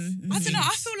out. Mhm, I don't know. I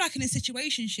Yes. feel like in a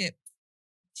situationship,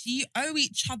 do you owe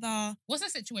each other? What's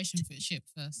that situation for ship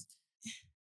first?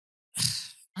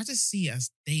 I just see it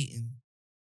as dating,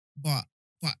 but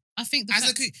I think the as a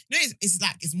fact- no, it's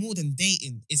like it's more than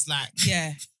dating. It's like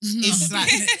Yeah. it's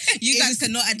like You it's guys just-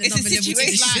 cannot add it's a another level to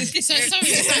this situation. shit. So sorry.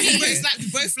 it's like, it's like we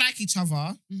both like each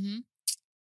other, Mhm.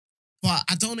 but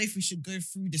I don't know if we should go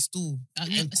through this door.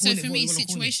 and So call it for what me, we wanna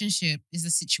call it. situationship is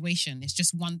a situation. It's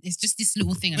just one. It's just this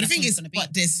little thing. And But the that's thing what is, it's gonna be.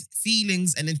 but there's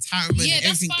feelings and entitlement Yeah, and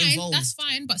that's everything fine. involved. That's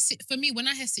fine. But for me, when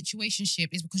I hear situationship,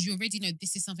 is because you already know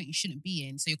this is something you shouldn't be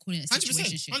in, so you're calling it a 100%,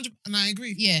 situationship. 100%, and I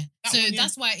agree. Yeah. That So one, yeah.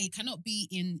 that's why it cannot be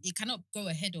in. It cannot go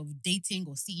ahead of dating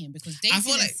or seeing because dating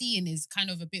feel and like- seeing is kind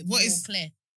of a bit What more is-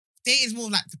 clear. Dating is more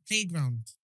like the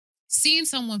playground. Seeing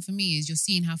someone for me is you're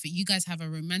seeing how you guys have a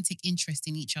romantic interest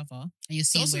in each other and you're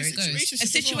seeing Also where it goes. A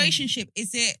situationship,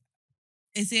 is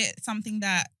it something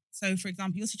that, so for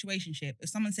example, your situationship, if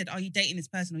someone said, are you dating this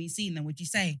person or are you seeing them, would you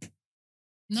say?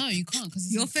 No, you can't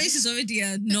because Your face is already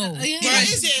a no. Yeah. Whereas,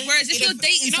 is it? whereas if It you're dep-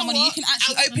 dating you know someone, what? you can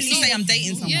actually I'm openly so- say I'm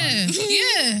dating someone. Yeah,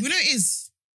 yeah. You know it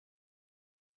is.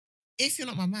 If you're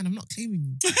not my man, I'm not claiming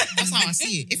you. That's how I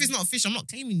see it. If it's not official, I'm not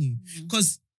claiming you. Mm.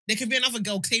 Because there can be another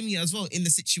girl claiming you as well in the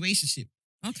situationship.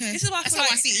 Okay. This is why I That's feel how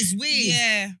I like, see it. It's weird.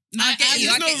 yeah. No, I get you.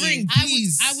 there's I no get you. ring. I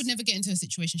Please. would never get into a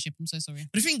situationship. I'm so sorry.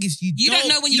 But the thing is, you don't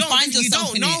know when you find yourself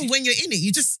You in don't know it. when you're in it.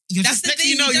 You're That's just the letting thing,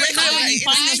 you know. you don't ain't know like when you in a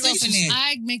find yourself in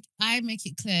situationship. it. I make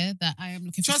it clear that I am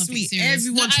looking for Trust something me, serious.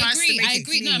 everyone no, tries to make I it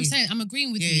agree. No, I'm clear. saying I'm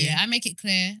agreeing with Yeah, you. yeah. Yeah, I make it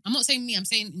clear. I'm not saying me. I'm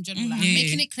saying in general. Like, Mhm. I'm Yeah,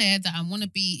 making yeah. it clear that I want to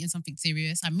be in something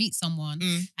serious. I meet someone,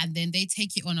 Mm. and then they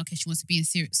take it on. Okay, she wants to be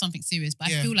in something serious, but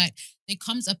I Yeah. feel like there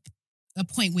comes a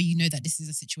point where you know that this is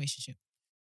a situationship.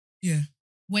 Yeah.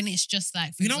 When it's just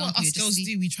like, for You know what example, us you're just girls leave-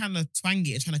 do? We trying to twang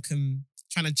it,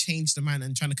 trying to change the man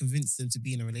and trying to convince them to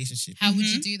be in a relationship. How would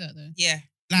Mhm. you do that though? Yeah,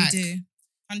 Like, you do.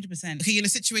 100%. okay, you're in a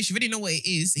situation, you already know what it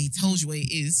is. He tells you what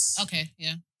it is. Okay,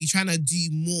 yeah. You're trying to do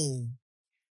more.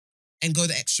 and go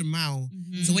the extra mile.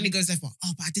 Mhm. So when it goes there, but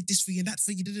I did this for you and that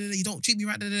for you. You don't treat me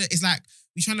right. It's like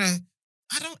we're trying to.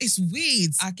 It's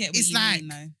weird. I get what it's you like, mean,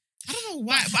 though. I don't know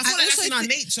why, but I feel like that's in our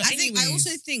nature. I also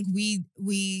think we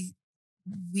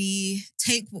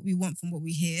take what we want from what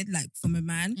we hear, like from a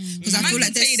man. Because I Man feel can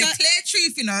like tell there's you the clear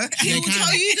truth, you know. They he'll can.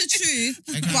 tell you the truth,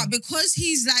 They can. but because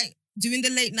he's like doing the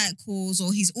late night calls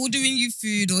or he's ordering you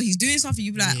food or he's doing something,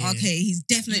 you be like, Yeah. okay, he's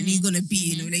definitely gonna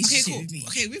be in a Okay, relationship cool. with me.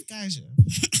 Okay, with guys, yeah.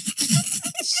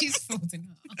 She's folding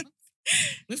up.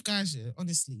 With guys, yeah.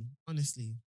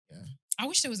 Honestly, I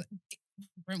wish there was.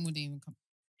 Brent wouldn't even come.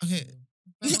 okay,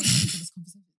 Brent wouldn't come to this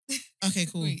conversation. okay,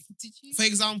 cool. Wait, did you? For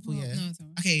example, No, yeah. No, sorry.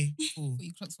 Okay, cool. Put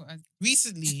your clocks for us.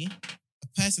 Recently, a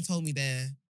person told me they're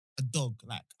a dog.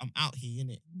 Like, I'm out here,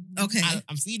 innit? Okay,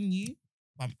 I'm feeding you,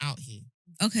 but I'm out here.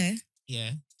 okay, Yeah.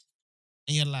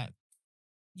 And you're like,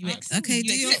 okay. You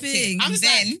Do your accept it. thing. I'm And just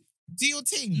then, like, do your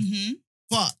thing. mhm.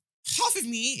 But half of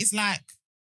me is like,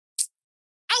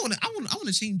 I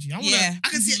wanna change you. Yeah. I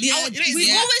can see. Yeah, I want, you know, we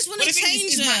it's- always want but to the thing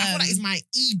is, change I feel like it's them. my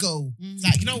ego. It's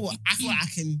like, you know what? I feel like I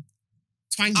can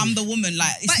twang I'm you. the woman.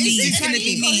 Like, it's But me. is It's it gonna an be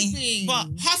ego me. thing? But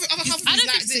half of I me don't is think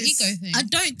like it's an this. ego thing. I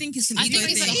don't think it's an I ego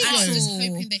think it's thing an ego. actual at just all.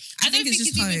 hoping they. I think don't it's think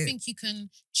just you even hope. think you can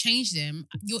change them.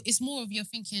 It's more of you're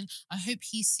thinking. I hope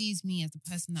he sees me as the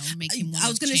person that will make him. I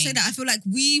was going to say that. I feel like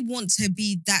we want to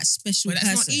be that special But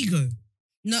that's person. not ego.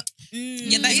 No.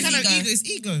 Yeah, that It's is kind of ego. ego. It's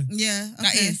ego. Yeah.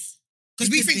 That okay. is. Because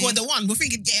It we could think be. we're the one. We're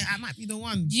thinking, yeah, I might be the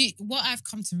one. What I've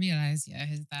come to realize,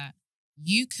 is that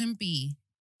you can be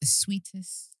the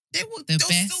sweetest, They'll best.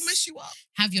 still mess you up.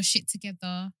 have your shit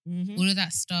together, all of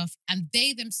that stuff, and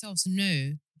they themselves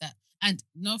know that. And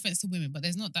no offense to women, but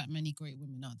there's not that many great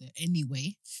women out there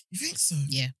anyway. You think so?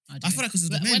 Yeah, I do. I feel like because of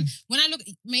the But men. when I look,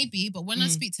 maybe, but when I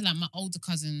Mm. speak to like my older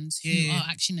cousins who Yeah. are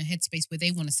actually in a headspace where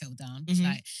they want to settle down, Mhm.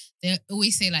 like they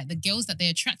always say, like the girls that they're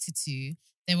attracted to,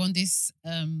 they're on this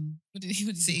what did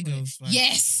he City call it? girls. Like,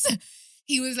 Yes,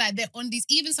 he was like they're on these.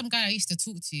 Even some guy I used to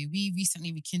talk to, we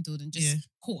recently rekindled and just Yeah.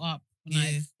 caught up on Yeah.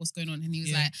 like what's going on, and he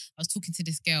was Yeah. like, I was talking to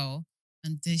this girl,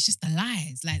 and there's just the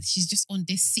lies, like she's just on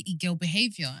this city girl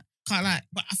behavior. Can't like,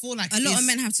 but I feel like A lot of it's-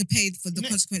 men have to pay for the You know,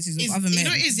 consequences of it's- other you men.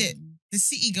 know, is it the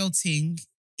city girl thing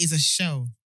is a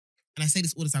shell, and I say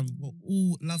this all the time. We're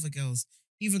all lover girls.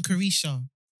 Even Carisha,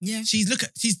 Yeah. she's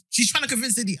trying to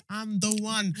convince Diddy, I'm the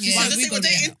one. Yeah. But So the thing we're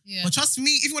dating. Yeah. But trust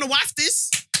me, if you want to wife this,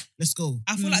 let's go.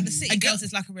 I feel like the city A girl- girls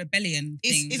is like a rebellion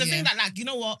thing. It's a Yeah. thing that, like, you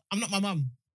know what? I'm not my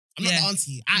mum. I'm not Yeah. the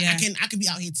auntie. I Yeah. can be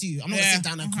out here too. I'm not Yeah. gonna sit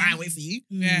down and cry and wait for you.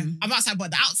 Yeah. I'm outside, but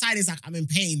the outside is like, I'm in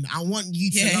pain. I want you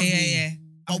to Yeah, love yeah, me. yeah.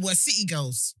 But we're city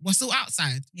girls. We're still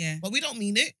outside. Yeah. But we don't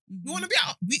mean it. We want to be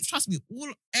out. Trust me,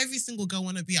 every single girl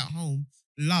want to be at home,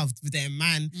 loved with their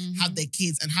man, Mhm. have their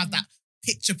kids, and have that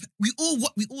picture. We all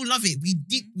love it. We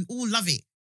all love it.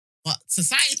 But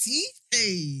society,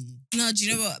 hey, No, do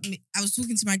you know what? I was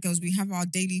talking to my girls. We have our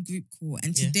daily group call,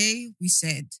 and Yeah. today we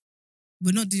said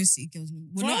we're not doing city girls.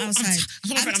 We're not outside.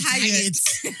 I'm tired.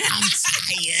 I'm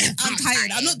tired. I'm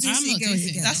tired. I'm not doing I'm city not girls doing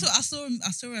again. That's what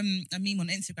I saw a meme on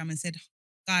Instagram and said,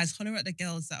 guys, holler at the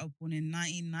girls that were born in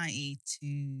 1990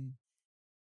 to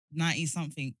 90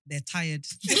 something. They're tired.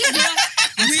 We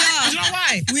are. You know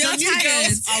why? We the are new tired.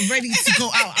 girls are ready to go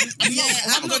out. I'm I'm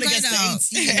not not going against going out.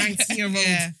 the 18, 19-year-olds.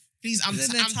 Yeah. Please, I'm They're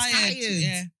tired.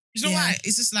 Yeah. You know Yeah. why?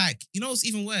 It's just like, you know what's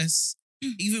even worse?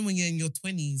 Even when you're in your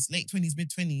 20s, late 20s, mid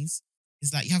 20s,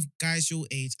 it's like you have guys your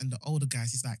age and the older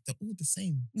guys, it's like they're all the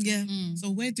same. Yeah. Mm.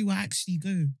 So where do I actually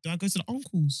go? Do I go to the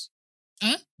uncles?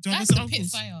 Huh? Do I That's go the to the pit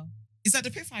uncles? fire. Is that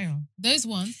the pit fire? Those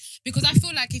ones, because I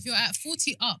feel like if you're at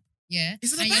 40 up,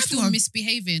 Is it a and you're bad still one?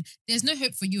 misbehaving, there's no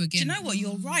hope for you Do again. you know what?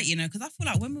 You're right, because I feel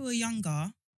like when we were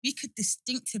younger, we could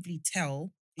distinctively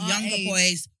tell the Our younger age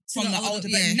boys to from the the older- older.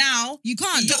 yeah. But now, You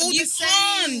can't. They're all you the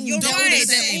can't. same. You're They're all right. the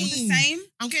They're all the same. same.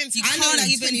 I'm getting You I tired. know can't like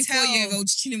even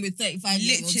 24-year-olds chilling with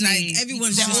 35-year-olds. Literally. Like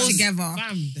everyone's You just can't. together.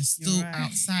 Fam, they're still You're right.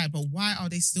 outside. But why are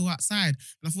they still outside?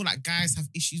 And I feel like guys have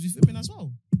issues with women as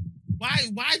well.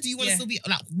 Why do you want to Yeah. still be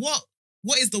like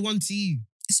what is the one to you?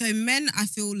 So men, I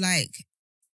feel like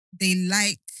they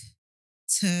like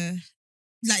to,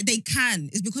 like they can.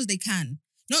 It's because they can.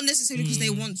 Not necessarily because they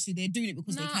want to. They're doing it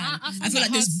because No, they can. I I find feel that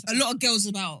like there's hard. a lot of girls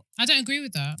about. I don't agree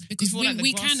with that because feel we, like the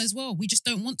we grass- can as well. We just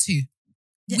don't want to.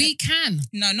 Yeah. We can.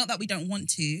 No, not that we don't want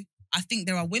to. I think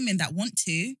there are women that want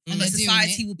to, And but they're doing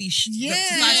society it. will be Yeah.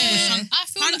 society will shun. I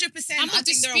feel like 100%. I'm I not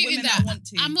think there are disputing women that that. want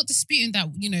to. I'm not disputing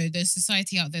that, there's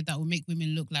society out there that will make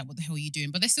women look like, what the hell are you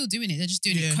doing? But they're still doing it. They're just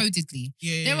doing Yeah. it codedly.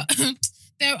 Yeah.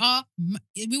 There are,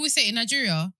 we would say in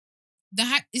Nigeria,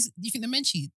 you think the men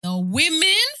cheat? The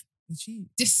women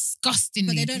disgustingly.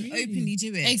 But they don't Really? openly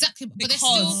do it. Exactly, but they're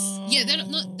Because- still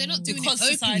they're not doing Because it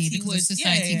openly society because would- of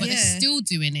society, yeah. but they're Yeah. still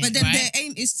doing it. But then right? their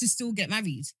aim is to still get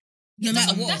married. Yeah, No that's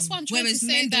matter what- what. that's what I'm trying to Whereas say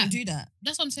men that- don't do that.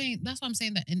 That's what I'm saying. That's what I'm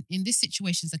saying that in this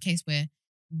situation is a case where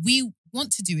we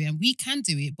want to do it and we can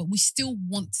do it, but we still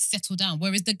want to settle down.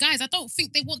 Whereas the guys, I don't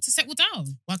think they want to settle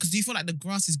down. Why? Because do you feel like the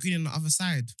grass is green on the other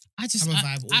side? I just, Have a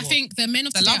vibe or I what? think the men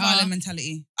of The today Love are, Island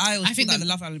mentality. I always I think feel like the- the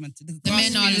Love Island. The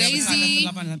men are lazy,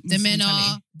 the men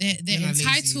are, they're Men are lazy,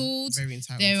 entitled. very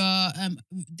entitled. There are,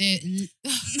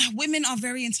 Women are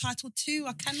very entitled too.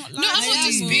 I cannot lie. no, I'm to not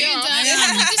you. disputing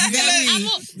that. Very. I'm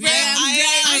not, Very.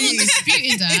 I'm not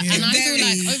disputing that. And I feel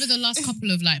Very. like over the last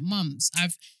couple of like months,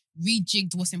 I've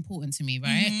rejigged what's important to me,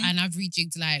 right? Mhm. And I've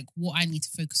rejigged like what I need to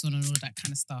focus on and all that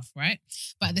kind of stuff, right?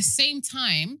 But at the same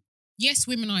time, yes,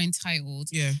 women are entitled,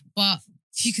 Yeah. but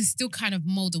she can still kind of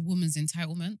mold a woman's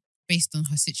entitlement based on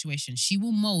her situation. She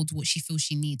will mold what she feels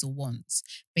she needs or wants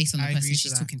based on the I person agree to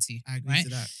she's that. talking to, I agree right? to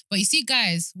that. But you see,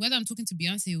 guys, whether I'm talking to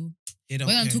Beyonce or They don't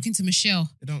whether I'm care. talking to Michelle,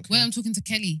 They don't care. whether I'm talking to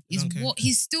Kelly, They is don't care. what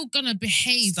he's still gonna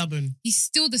behave. Stubborn. He's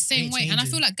still the same Ain't way. And I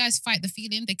changing. feel like guys fight the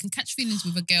feeling. They can catch feelings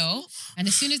with a girl. And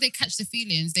as soon as they catch the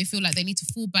feelings, they feel like they need to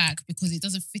fall back because it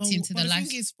doesn't fit into but the life.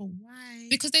 thing is, but why?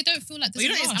 Because they don't feel like But there's you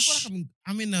know, a what it is? I rush. feel like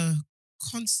I'm in a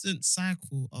constant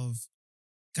cycle of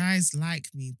guys like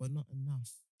me, but not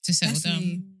enough. to settle That's down.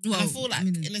 me. And Well, I feel like, I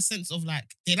mean, in a sense of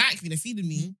like, they like me, they're feeding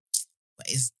me, Mm-hmm. but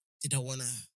they don't want to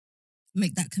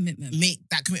make that commitment. make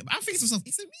that commitment. I'm thinking to myself,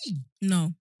 is it me?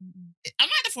 No. Am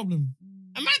I the problem?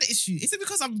 Am I the issue? Is it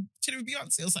because I'm chilling with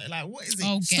Beyonce or something? Like, what is it?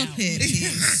 Oh, get Stop out. it.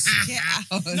 please. Get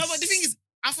out. No, but the thing is,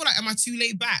 I feel like, am I too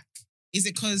laid back? Is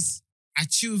it because I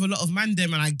chill with a lot of mandem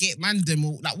and I get mandem?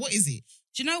 Or like, what is it?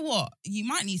 Do you know what? You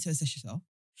might need to assess yourself.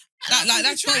 Like,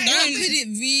 That's try what it. What don't. could it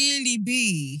really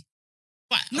be?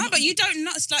 But No, but you don't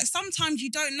know. It's like sometimes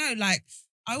you don't know. Like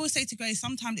I always say to Grace,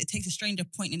 sometimes it takes a stranger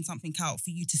pointing something out for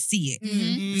you to see it.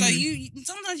 Mhm. So you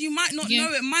sometimes you might not Yeah.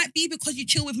 know. It might be because you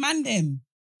chill with mandem.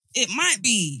 It might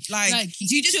be like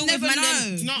you just chill with never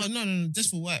mandem. know. No, just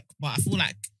for work. But I feel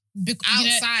like Because, you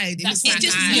know, outside, it that's looks what like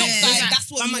just I- looks it's like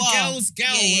that's what I'm you a are. girl's girl.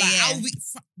 Yeah, yeah, Like, yeah.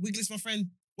 I'll Wiggles, my friend,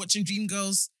 watching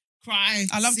Dreamgirls cry.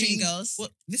 I love sing. Dreamgirls.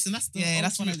 What? Listen, that's the Yeah,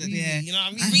 that's one of ultimate the- movie, yeah. You know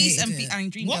what I mean? I Reese hated and it.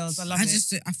 and Dreamgirls. I love I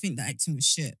it. I think the acting was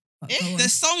shit. But Eh? go on. The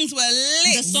songs were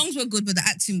The lit. songs were good, but the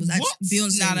acting was actually What?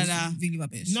 Beyonce Nah, nah, was nah. really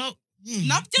rubbish. No.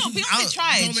 No, Beyonce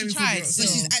tried. Don't make She me feel tried. Beyonce. But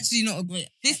she's still. actually not a great.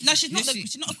 No, she's not. Literally.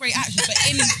 She's not a great actress.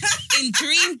 But in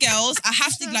Dreamgirls, I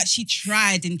have to like she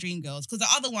tried in Dreamgirls because the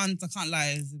other ones I can't lie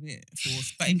is a bit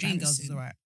forced. But in Dreamgirls it was Embarrassing.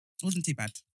 alright. It wasn't too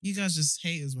bad. You guys just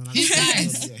haters, man. I These just love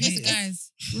guys, you, these haters.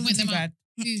 guys, It point wasn't them too out. bad.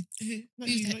 Not Who's you, not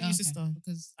okay, you, sister.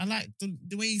 because I like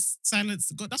the way he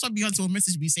silenced God. That's why Beyonce will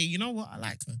message me saying, you know what, I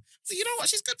like her. So you know what,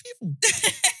 she's good people.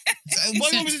 So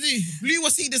what do you want me to do? Blue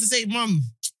was seeing this and say, Mum,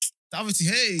 the other two,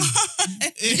 hey.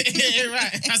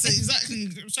 Right. I said, exactly.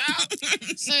 Shout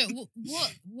out. so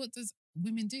what does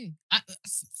women do?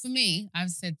 For me, I've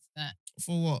said that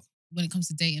For what? when it comes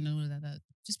to dating and all of that,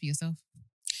 just be yourself.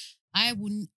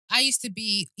 I used to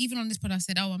be, even on this pod, I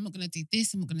said, oh, I'm not going to do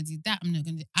this, I'm not going to do that, I'm not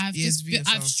going to do...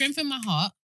 I've strengthened my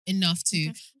heart enough to,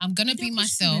 Okay. I'm going to be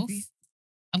myself.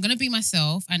 I'm going to be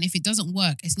myself. And if it doesn't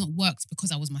work, it's not worked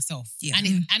because I was myself. Yeah.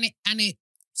 And it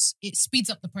speeds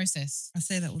up the process. I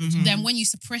say that all the Mhm. time. Then when you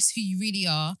suppress who you really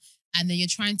are, and then you're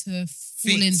trying to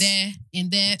fall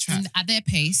Trap. at their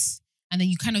pace, and then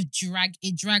you kind of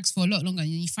drags for a lot longer, and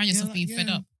you find yourself being fed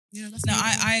up. Yeah, that's No, me.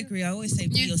 I agree. I always say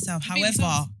be Yeah, yourself. be However,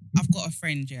 yourself. I've got a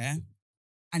friend, yeah,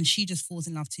 and she just falls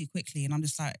in love too quickly, and I'm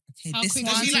just like, okay, How this quick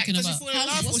one. are Does you she like, talking does she about? fall in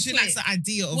love or What's she quick? likes the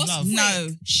idea of What's love? quick? No,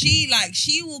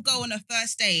 she will go on a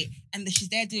first date and then she's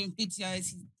there doing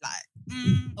videos. He's like,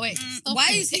 Wait, stop Why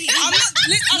it. is he? I'm not.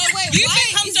 You why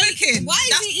think I'm is he- joking? Why is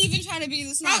That's- he even trying to be the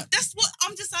Bro, smart? that's what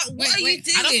I'm just like. What Wait, are wait,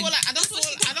 you I don't doing? feel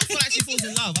like she falls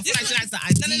in love. I feel like she likes the No,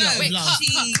 idea no, of wait, love.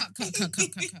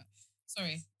 Cut.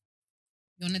 Sorry.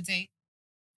 You're on a date,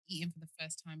 eating for the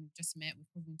first time, we've just met,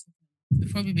 we've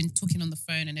probably been talking on the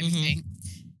phone and everything.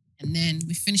 And then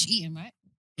we finish eating, right?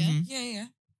 Yeah? Mhm. Yeah.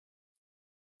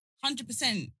 100%.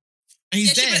 And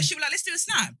he's there. She'll be like, let's do a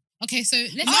snap. Okay, so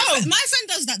let's My friend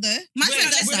does that though. My With- friend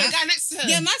does with the that. guy next to her.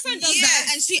 Yeah, my friend does Yes.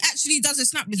 that, and she actually does a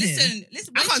snap with him.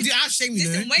 Listen. I can't do it. I shame you,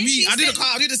 Listen, know. when Me, she I do the said-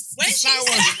 car. I do the when she slow said-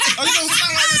 one. I do the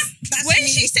slow one. That's When me.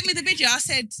 she sent me the video, I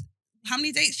said, how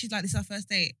many dates? She's like, this is our first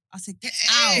date. I said, get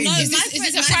out. Hey. No, Is my this- is friend,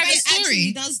 this a my private friend story?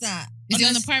 actually does that. Is it on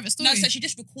Unless- the private story? No, so she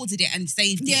just recorded it and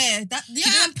saved it. Yeah, that. Yeah,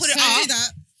 didn't put it so I up. do that.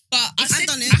 But I've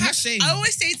done it. I have shame. I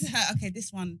always say to her, okay,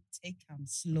 this one, take them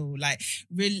slow, like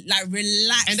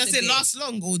relax. And does a it bit. last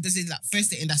long, or does it like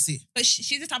first date and that's it? But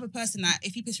she's the type of person that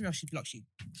if you piss her off, she blocks you.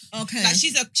 Okay. Like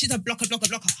she's a blocker.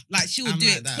 Like she will I'm do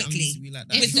like it that. I'm quickly. used to be like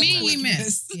that. If With the me and you met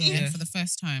quickness. yeah, for the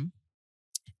first time,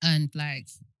 and like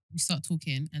we start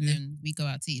talking, and Yeah. then we go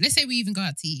out to eat. Let's say we even go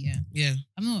out to eat. Yeah, Yeah,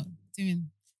 I'm not doing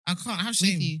I can't. I have with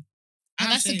shame. you. I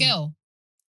And have that's a shame. girl.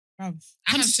 Bruv.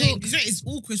 I have Come shame. talk. Because it's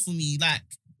awkward for me. Like,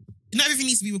 not everything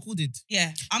needs to be recorded.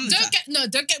 Yeah, I'm the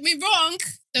Don't get me wrong.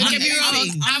 Don't I'm get me the wrong.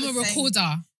 same. I'm a I'm the same.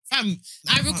 recorder. Fam,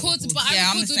 I can't record, but Yeah,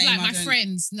 I I'm the record with same, like I my don't-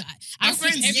 friends. No, My I record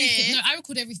friends, everything. yeah. No, I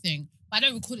record everything, but I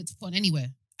don't record it to put on anywhere,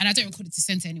 and I don't record it to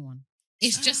send to anyone.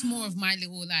 It's just more of my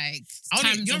little like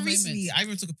times You know, and recently, moments. I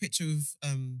even took a picture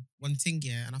of one thing,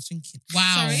 yeah, and I was thinking,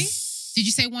 Wow. Sorry? Did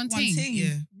you say one one thing? thing.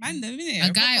 Yeah. Mandem, innit?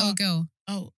 A guy or a girl?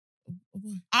 oh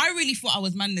boy. I really thought I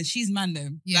was Mandem. She's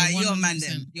Mandem. Yeah, like, you're 100%.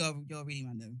 Mandem. You're really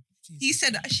Mandem. She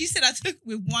said I took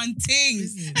with one thing.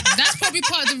 Is it? That's probably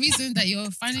part of the reason that you're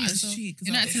finding That's yourself. cheap, 'cause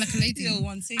You're not I- acting like a lady. You're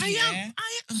one thing. I yeah.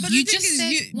 am. But You the thing just is, said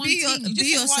you, one be, your, thing. You be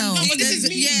just said one yourself. thing. No, but this There's- is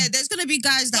me. yeah, there's gonna be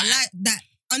guys that But- like that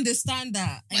understand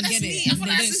that But and that's get me. it. I And thought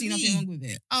they that's don't just see nothing me. wrong with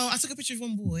it. Oh, I took a picture of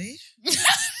one boy.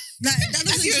 Like that doesn't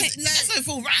That's change. that Like, doesn't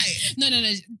feel right.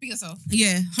 No. Be yourself.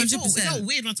 yeah, It 100%. felt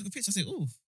weird when I took a picture. I said, "Oh,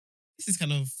 this is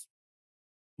kind of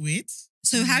weird."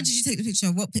 So how did you take the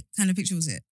picture? What kind of picture was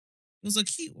it? It was a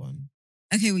cute one.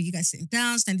 Okay, were you guys sitting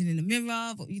down, standing in the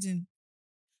mirror? What were you doing?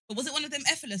 But was it one of them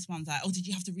effortless ones? Like, or did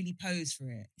you have to really pose for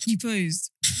it? You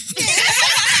posed.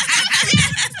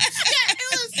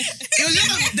 It was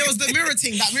just there was the mirror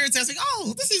thing. That mirror thing. I was like,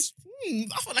 "Oh, this is."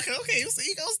 I felt like okay. So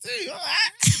you girls do. All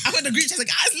right. I went to the group chat. I was like,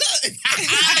 "Guys, look."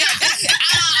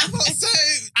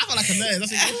 I felt like a nerd. I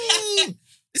was like, "Ooh."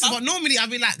 This is what normally I'd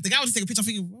be like. The guy would just take a picture. I'm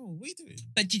thinking, "Whoa, what are you doing?"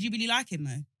 But did you really like him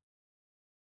though?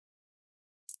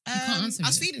 can't answer I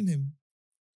was it. feeding him.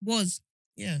 Was.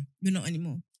 Yeah. You're not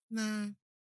anymore. Nah.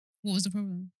 What was the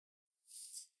problem?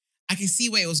 I can see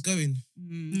where it was going.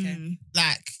 Okay. Mm.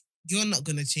 Like, you're not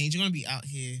gonna change. You're gonna be out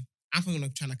here. I'm probably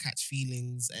gonna try to catch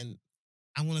feelings, and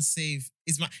I want to save.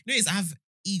 I have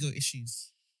ego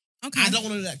issues. Okay. I don't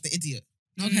want to look like the idiot,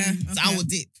 Okay. so I will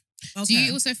dip. Okay. Do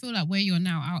you also feel like where you're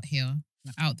now out here,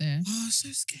 like out there, Oh, so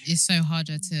scary. it's so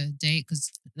harder to date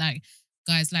because like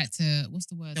guys like to what's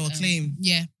the word? They will claim.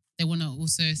 Yeah, they want to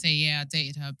also say, yeah, I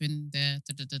dated her, I've been there.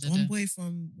 Da, da, da, da, One da. boy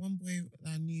that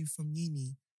I knew from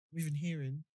uni. I'm even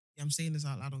hearing. Yeah, I'm saying this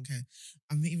out loud. I don't care.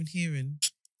 I'm even hearing.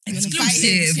 You want to Exclusive. fight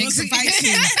him? You want to fight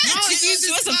him? No, She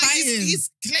wants to fight him. he's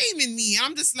claiming me.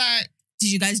 I'm just like,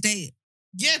 Did you guys date?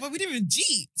 yeah, but we didn't even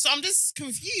cheat. So I'm just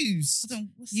confused. Hold on,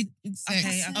 what's- You,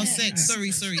 Okay, Oh, sex. Sorry,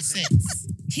 sex.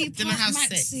 Keep Didn't up, have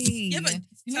sex. Maxi. yeah, but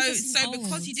You make us so seem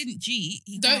because old. you didn't cheat,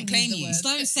 he Don't can't claim use the you. word.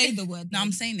 Don't say the word. No, then.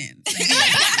 I'm saying it.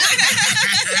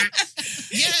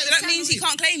 Yeah, So that means he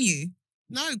can't claim you.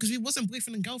 No, because we wasn't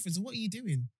boyfriend and girlfriend. So what are you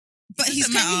doing? But he's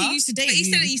Doesn't claiming matter. he used to date But he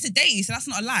you. said he used to date you, so that's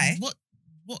not a lie.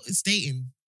 What is dating?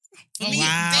 For Oh, me,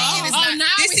 wow. dating is Oh, like, now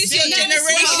This it's is your dating.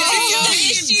 generation. Oh,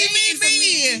 This you dating for me.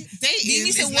 me. Dating Mimi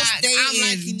is said, like, what's I'm dating?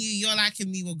 liking you, you're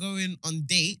liking me, we're going on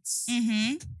dates.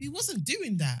 Mm-hmm. He wasn't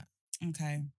doing that.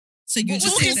 Okay. So you We're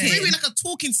just talking dating? maybe like a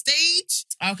talking stage.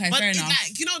 Okay, But fair it, enough.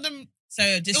 like, you know, them. So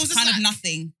it was just just kind of like-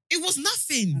 nothing. It was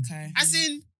nothing. Okay. As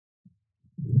in,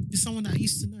 it's someone that I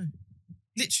used to know.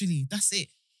 Literally, that's it.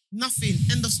 Nothing.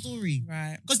 End of story.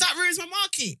 Right. Because that ruins my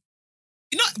market.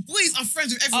 You know, boys are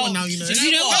friends with everyone now, you know. Do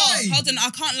you know what? Why? Hold on, I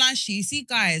can't lie to you. See,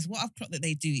 guys, what I've clocked that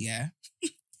they do, yeah?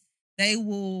 They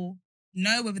will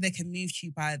know whether they can move to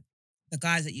you by the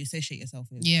guys that you associate yourself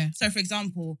with. Yeah. So, for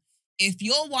example, if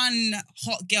you're one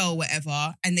hot girl,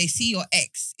 whatever, and they see your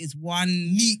ex is one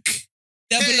Meek.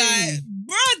 they'll Hey. be like,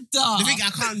 brother. The thing, I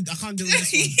can't do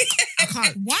this one. I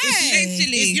can't. Why? It's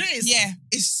Literally. you know, it's- yeah.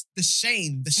 It's the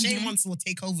shame. The shame Mhm. wants will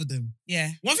take over them.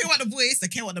 Yeah. One thing about the boys, they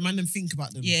care what the man them think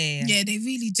about them. Yeah. Yeah, they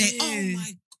really do. They, oh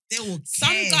my, they will Some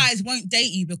care. guys won't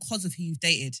date you because of who you've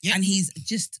dated. Yeah. And he's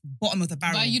just bottom of the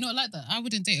barrel. But you not like that. I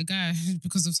wouldn't date a guy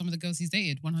because of some of the girls he's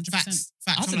dated. 100%. Facts.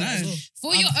 I I'm don't like that as know. well.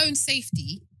 For your own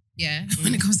safety, yeah,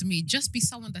 when it comes to me, just be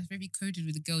someone that's very coded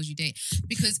with the girls you date.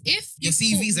 Because if Your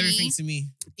you've CV is caught everything me, to me.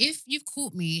 if you've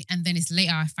caught me and then it's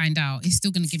later I find out, it's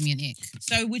still gonna give me an ick.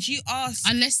 So would you ask?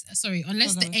 Unless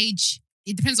the Okay. age.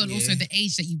 It depends on also Yeah. the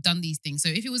age that you've done these things. So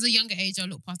if it was a younger age, I'll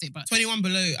look past it. But 21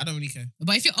 below, I don't really care.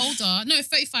 if you're older, no,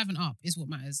 35 and up is what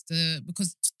matters.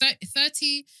 Because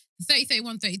 30,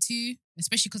 31, 32,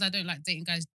 especially because I don't like dating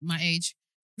guys my age.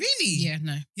 Really? Yeah,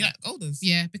 no. You like olders?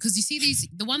 Yeah, because you see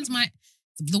the ones my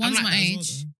I'm like my that as well,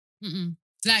 age. though. Mm-mm.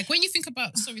 Like when you think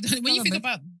about when you think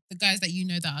about the guys that you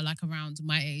know that are like around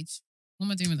my age, what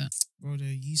am I doing with that? Bro, they're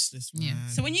useless, man. Yeah.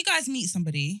 So when you guys meet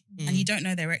somebody Mm. and you don't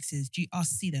know their exes, do you ask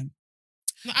to see them?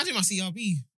 No, I do my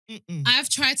CRB. I've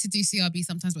tried to do CRB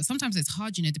sometimes, but sometimes it's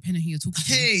hard, depending on who you're talking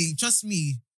to. Hey, trust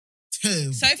me. So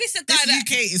if it's a guy This that...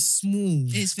 UK is small.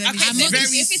 It's very. Okay, I'm so not if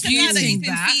it's a guy that you've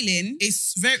been that. feeling...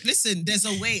 It's very... Listen, there's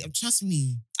a way. Trust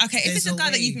me. Okay, if There's it's a a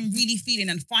guy that way. you've been really feeling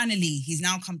and finally he's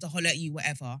now come to holler at you,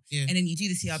 whatever, Yeah. and then you do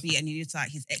the CRB and you're just like,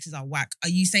 his exes are whack, are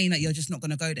you saying that you're just not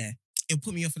going to go there? It'll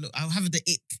put me off a little. I'll have the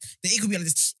ick. The ick will be like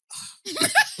this.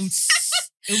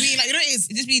 It'll be like, it is.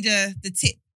 It'll just be the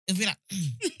tip. It'll be like,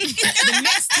 the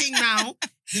next thing now,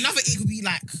 another ick will be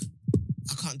like,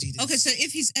 I can't do this. Okay, so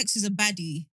if his ex is a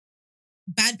baddie,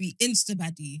 insta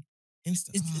baddie.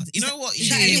 You know what? is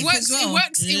that It ick works. as well? It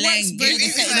works. It works. Leng. Both It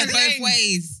it's works like both leng.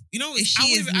 ways. You know, If she I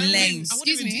is wouldn't even leng. do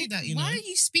Excuse me. that, you know. Why are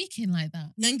you speaking like that?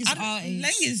 Leng is I don't- our age.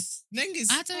 Leng is... Leng is...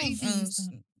 I don't even. use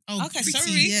that. Okay, pretty.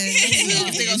 sorry. Yeah,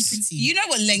 If they got pretty. You know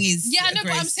what Leng is? Yeah, I know,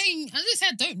 but I'm Grace? saying, I didn't say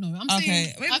I don't know. I'm Okay.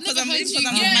 saying Maybe I've because never I'm- heard because you.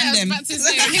 I'm Yeah, I was random. about to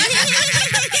say.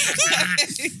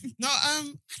 No, I don't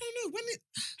know.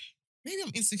 Maybe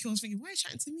I'm insecure. I was thinking, why are you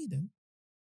chatting to me then?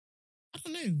 I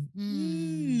don't know.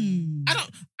 Hmm.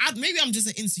 Maybe I'm just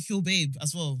an insecure babe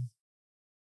as well.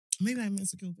 Maybe I'm an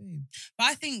insecure babe. But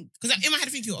I think... Because in my head,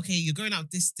 I'm thinking, okay, you're going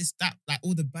out this, that, like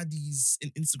all the baddies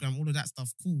in Instagram, all of that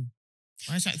stuff, cool.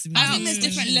 Why are you chatting to me? I think there's Mm.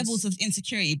 different levels of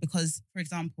insecurity because, for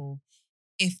example,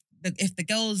 if the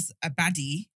girl's a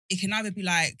baddie, it can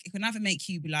either make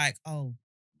you be like, oh,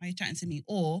 why are you chatting to me?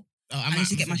 Or I need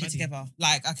to get my shit together.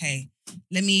 Like, okay,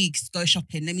 let me go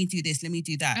shopping. Let me do this. Let me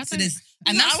do that. So there's...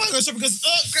 And I want to go shopping because,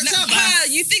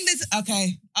 you think there's...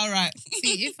 Okay, all right.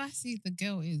 See, if I see the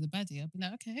girl is a baddie, I'll be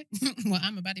like, okay, well,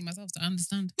 I'm a baddie myself, so I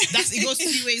understand. it goes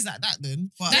two ways like that then.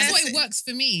 But That's what it works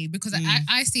for me because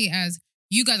I see it as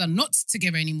you guys are not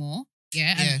together anymore.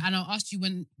 Yeah. And I'll ask you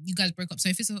when you guys broke up. So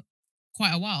if it's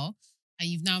quite a while and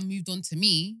you've now moved on to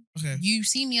me, Okay. you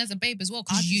see me as a babe as well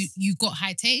because you got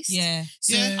high taste. Yeah.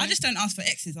 So I just don't ask for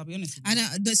exes, I'll be honest with you. I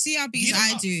don't. The CRBs You don't I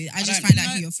ask. do. I just don't find out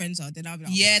know. who your friends are. Then I'll be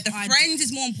like, Yeah, the I- friend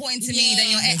is more important to me than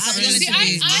your ex. I'll be I- honest See, with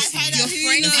you. I find Your out who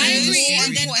friend knows. I is agree. more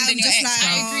And then important I'm than your just ex. like, I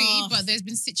bro. agree, Oh. but there's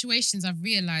been situations I've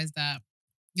realized that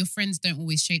your friends don't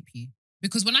always shape you.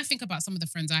 Because when I think about some of the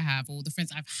friends I have or the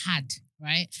friends I've had,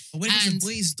 right? But when it comes to And-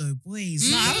 boys though, boys.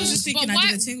 No, I was just But thinking I why-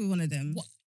 did a thing with one of them. What-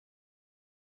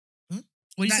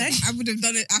 What do you Like, say? I would have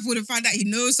done it. I would have found out he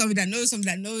knows somebody that knows somebody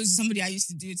that knows somebody I used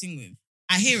to do a thing with.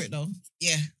 I hear it though.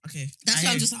 Yeah, okay. That's I why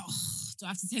I'm hear just like, do I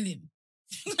have to tell him?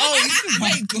 Oh,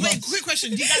 wait, God. wait, quick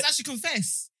question. Do you guys actually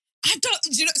confess? I don't. Do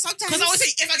you know? Sometimes Because I always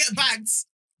say, if I get bagged,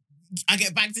 I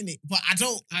get bagged in it. But I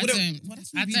don't. I wouldn't- don't. Well,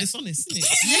 that's I me being don't. dishonest, isn't it?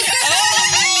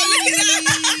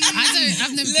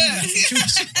 I've never been in that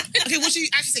situation. Okay, would you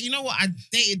actually say, you know what, I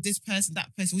dated this person, that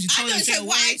person? Would you I tell them don't straight say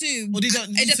what I away? do. Or they don't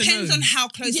need It to depends know? on how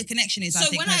close Yeah. the connection is, I So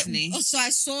think, when personally. I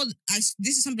saw,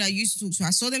 this is somebody I used to talk to.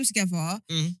 I saw them together,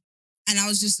 Mm. and I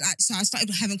was just like, so I started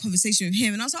having a conversation with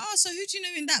him, and I was like, oh, so who do you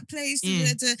know in that place?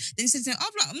 Mm. Then he said to me,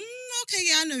 I'm like, okay,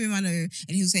 yeah, I know him, I know him.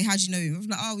 And he would say, how do you know him? I was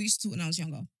like, oh, we used to talk when I was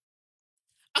younger.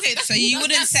 Okay, that's So cool. you That's-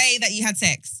 wouldn't that's- say that you had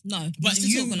sex? No, But we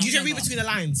used to talk when I you was didn't read younger. between the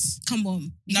lines. Come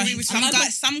on. No, can read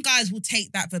between some guys will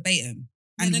take that verbatim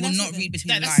and then will that's not it read then.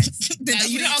 between the That's- lines. Like,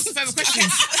 you didn't ask further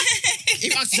questions. If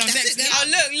you asked That's sex, it then. Oh,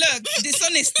 look,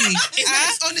 dishonesty.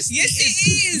 It's not honest. Yes, it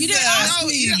is. You didn't ask No,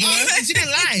 me, you didn't bro. ask. She didn't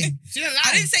lie. She didn't lie.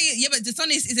 I didn't say it. Yeah, but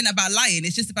dishonest isn't about lying.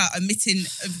 It's just about omitting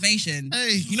information.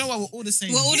 Hey, you know what? We're all the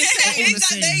same. We're all the Yeah, same.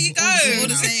 exactly. There you We're all the go. same All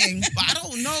the now. same. But I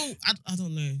don't know. I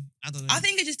don't know. I don't know. I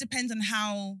think it just depends on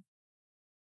how. Do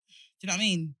you know what I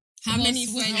mean? How many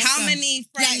What friends? else? How many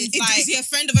Like, friends? is he a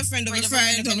friend of a friend of a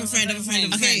friend of a friend of a friend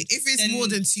of a Okay, friend? if it's Then- more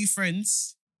than two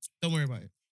friends, don't worry about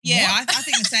it. Yeah, I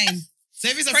think the same. So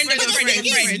if it's a Friend friend of a friend of a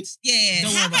friend. Yeah,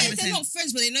 Don't How worry about about if they're not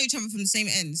friends, but they know each other from the same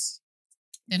ends?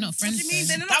 They're not friends. What do you mean? though.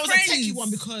 They're not That was friends. a techie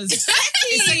one because It's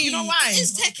it's like, you know why?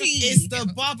 It's techie. It's the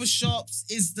barbershops,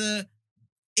 is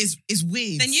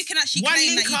weird. Then you can actually One claim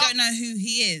that link you up- don't know who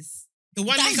he is. The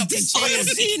one link up is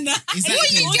dishonesty in the Exactly. What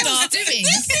are you What are doing? you doing?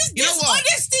 This is You know what?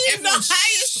 dishonesty in the Everyone-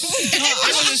 highest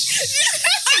Everyone was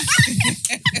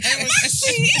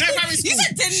no primary school. You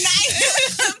said deny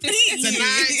completely.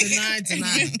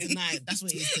 Deny. That's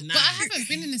what it is. Deny. But I haven't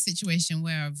been in a situation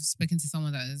where I've spoken to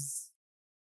someone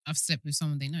I've slept with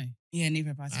someone they know. Yeah, neither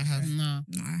have I. I have. No.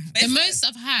 No, I haven't. The most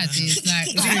I've had is like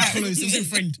It was even close. It was your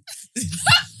friend.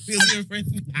 It was your friend.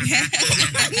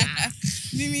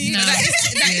 No.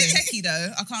 That is techie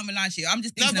though. I can't even lie to you. I'm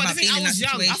just No, thinking but the about thing, being I in that was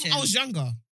young. situation. I was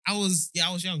younger. I was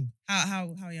young.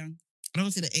 How young? I don't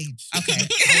want to say the age. Okay. I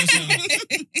was young.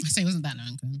 I say it wasn't that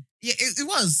long ago. Yeah, it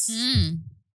was.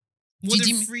 More Did than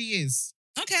you- 3 years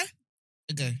Okay.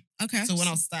 ago. Okay. So when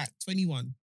I was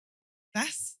 21.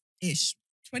 That's ish.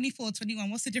 24, 21.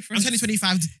 What's the I'm difference? turning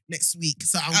 25 next week,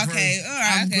 so I'm Okay, grown. all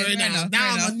right, I'm okay, grown fair now. enough, Now fair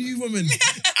I'm enough. a new woman.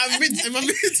 I'm mid.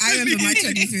 I remember my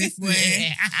 25th where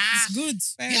Yeah, it's good.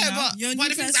 Fair yeah, enough. but You're a one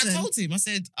new of the things I person. told him, I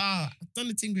said, I've done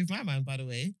the thing with my man, by the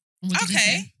way. And what did he Okay.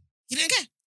 say? He didn't care.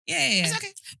 Yeah. It's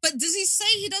okay. But does he say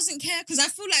he doesn't care? Because I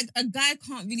feel like a guy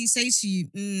can't really say to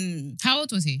you, How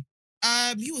old was he?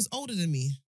 He was older than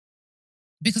me.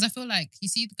 Because I feel like you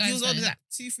see the guys, He was that- older than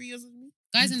 2-3 years older than me.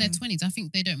 guys in their Okay. 20s. I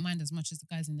think they don't mind as much as the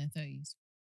guys in their 30s.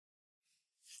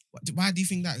 Why do you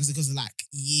think that? Is it because of like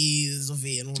years of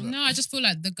it and all that? No, I just feel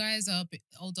like the guys are a bit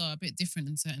older, a bit different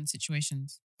in certain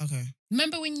situations. Okay.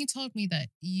 Remember when you told me that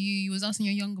you was asking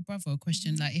your younger brother a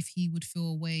question, like if he would feel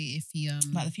away if he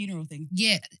Like the funeral thing.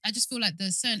 yeah, I just feel like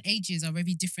the certain ages are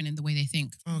very different in the way they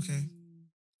think. Okay.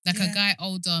 Like Yeah. a guy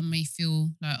older may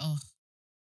feel like, oh,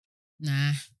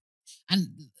 nah. And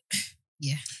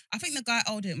yeah, I think the guy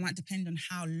older, it might depend on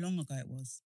how long ago it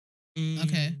was.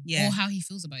 okay. Yeah. Or how he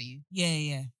feels about you.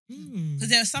 Yeah. Mm. Because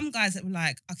there are some guys that were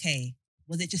like, okay,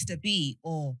 was it just a B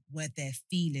or were there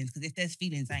feelings? Because if there's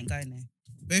feelings, I ain't going there.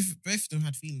 Both of them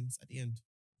had feelings at the end.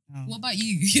 Oh. What about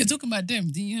you? You're talking about them.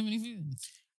 Didn't you have any feelings?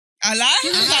 I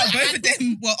like both of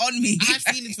them were on me. I had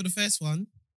feelings for the first one.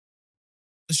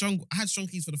 I had strong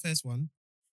feelings for the first one.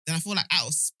 Then I feel like out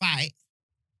of spite,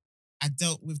 I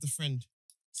dealt with the friend.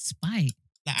 Spite.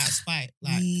 Like out of spite.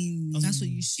 Like that's what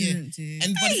you shouldn't do.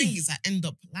 and but the thing is I end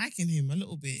up liking him a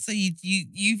little bit. So you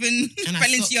even And I fell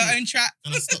into stopped your it. own trap.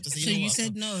 And I stopped to say, So you know you what?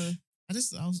 said no. I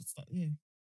was yeah.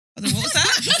 What was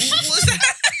that? What was that?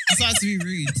 I started to be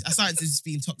rude. I started to just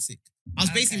being toxic. I was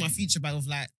basing Okay. my future back of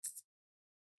like,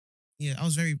 yeah, I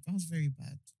was very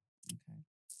bad. Okay.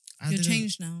 I You're didn't-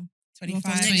 changed now. 25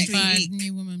 Next next 25, week.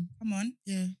 new woman. Come on.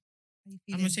 Yeah, How you I'm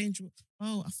feeling? a change.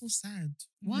 Oh, I feel sad.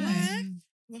 Why?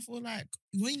 I feel like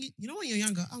when when you're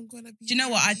younger, I'm gonna be. Do you know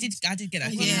what? I married. did get that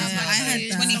I'm feeling. gonna Yeah, have my I had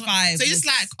kids. that. 25. So it's was-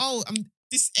 like, oh, I'm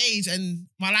this age and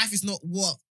my life is not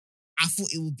what I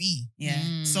thought it would be. Yeah.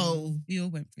 Mm. So We all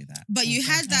went through that. But you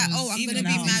had that, oh, I'm Even going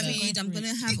to be now, married, I'm going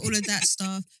to have all of that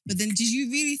stuff. But then did you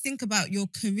really think about your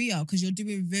career? Because you're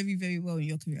doing very, very well in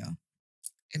your career.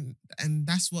 and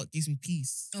that's what gives me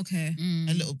peace Okay.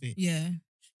 Mm. a little bit. Yeah.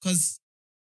 Because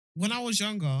when I was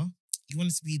younger, I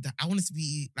wanted to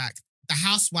be like the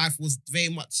housewife was very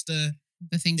much the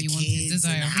The the you wanted, kids and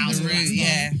desire. the house The and all that root, stuff.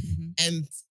 yeah. And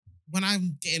when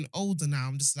I'm getting older now,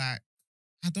 I'm just like,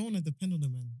 I don't want to depend on a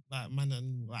man. Like man,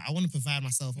 and like, I want to provide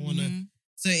myself. I want to. Mhm.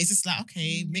 So it's just like,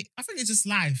 okay, Mm. I think it's just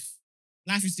life.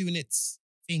 Life is doing its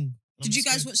thing. I'm Did you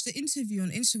just guys gonna- watch the interview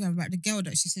on Instagram about the girl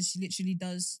that she says she literally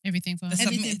does? Everything for her. The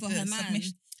Everything submit- for the her man.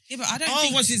 submission. Yeah, but I don't Oh,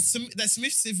 think. what's his that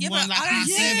submissive Yeah, one? but Like, I don't-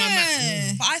 say my man.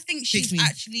 Yeah. But I think she's me.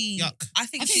 actually. Yuck. I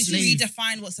think I think she's slave.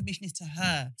 redefined what submission is to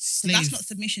her. 'Cause Slave. that's not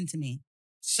submission to me.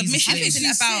 She's Submission a slave. isn't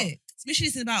she's about. sick. Submission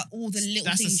isn't about all the little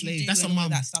That's a things slave. you do. That's a and all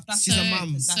mum. That stuff. That's She's a So-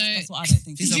 mum. That's what I don't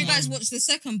think. She's Did a you guys mum. watch the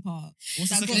second part? What's the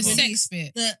That second got The one? released? sex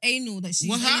bit. The anal that she's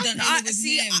What only happened? done anal with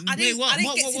See, him. I didn't, what? I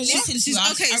didn't get What? to What? listen to She's-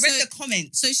 it. okay, I read so- the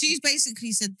comments. So she's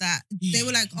basically said that they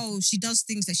were like, oh, she does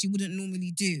things that she wouldn't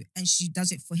normally do, and she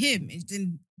does it for him. And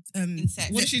then In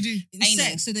sex. What did she do? in Anal.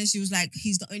 sex. So then she was like,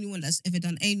 he's the only one that's ever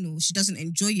done anal. She doesn't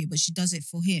enjoy it, but she does it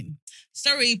for him.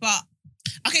 Sorry, but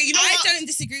Okay, you know I what? don't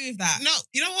disagree with that. No,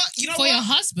 you know what? You know For what? your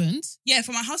husband, Yeah,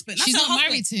 for my husband. That's she's her not husband.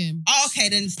 married to him. Oh, okay,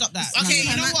 then stop that. Okay,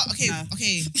 No, you no, know no. what? Okay, No.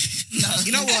 okay.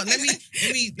 You know what? Let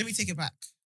me take it back.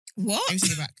 What? Let me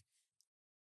take it back.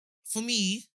 For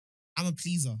me, I'm a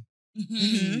pleaser.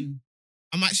 Mhm.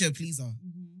 I'm actually a pleaser.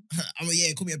 Mhm. I'm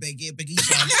a call me a Begisha.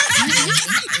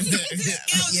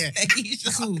 Girls, Yeah,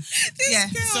 Begisha. cool. Yeah.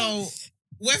 So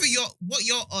what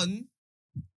you're on,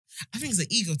 I think it's an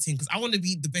ego thing because I want to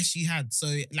be the best you had. So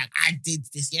like I did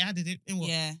this, yeah, I did it. And what?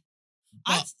 Yeah.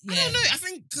 But I yeah. don't know. I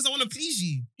think because I want to please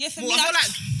you. Yeah, for Well, me, I feel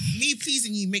like me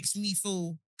pleasing you makes me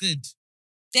feel good.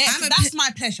 that's my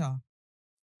pleasure.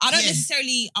 I don't Yeah.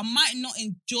 necessarily, I might not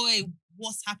enjoy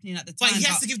what's happening at the time. But he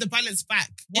has to give the balance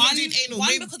back. If I'm doing anal,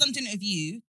 maybe- because I'm doing it with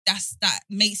you, that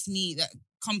makes me, that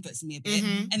comforts me a bit.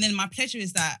 Mhm. And then my pleasure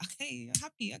is that, okay, you're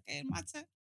happy, okay, my turn.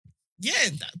 Yeah,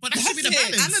 but that should be the That's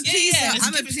it. balance. I'm a Yeah, pleaser. yeah, it's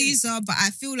I'm a different thing. pleaser, but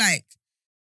I feel like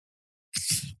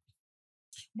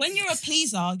When you're a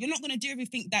pleaser, you're not going to do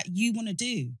everything that you want to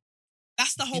do.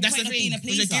 That's the whole That's point the of being a thing,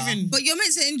 'cause you're pleaser. giving- but you're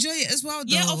meant to enjoy it as well,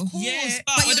 though. Yeah, of course. Yeah,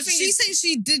 but, But the thing she is- said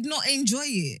she did not enjoy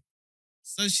it.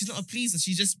 So she's not a pleaser.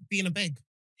 She's just being a beg.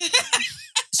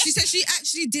 She said she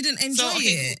actually didn't enjoy So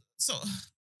okay, it. cool. So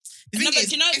the No, thing but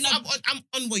is, you know- if no- I'm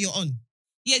on what you're on,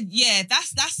 Yeah,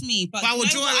 that's me. But I you will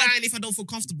know draw a what line if I don't feel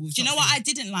comfortable with Do you know what something.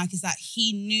 I didn't like is that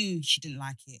he knew she didn't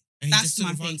like it. And he That's just took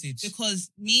my thing. advantage.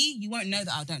 Because me, you won't know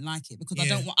that I don't like it because I Yeah.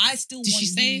 don't want. I still Did want she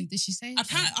say? you. Did she say?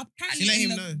 Apparently, She let in him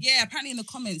the, know. Yeah, apparently in the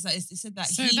comments that it said that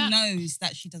So he that- knows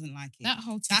that she doesn't like it. That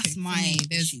whole topic That's for my me,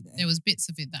 issue there. there was bits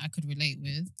of it that I could relate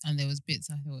with, and there was bits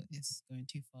I thought it's going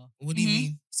too far. What do you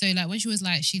mean? So like when she was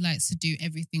like, she likes to do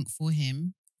everything for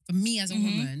him. For me as a Mhm.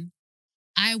 woman,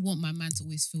 I want my man to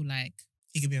always feel like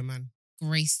He could be a man.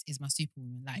 Grace is my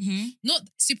superwoman. Like Mhm. not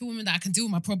superwoman that I can deal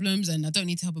with my problems and I don't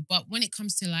need to help her. But when it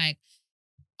comes to like,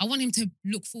 I want him to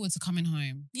look forward to coming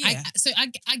home. Yeah.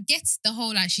 I get the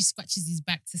whole like she scratches his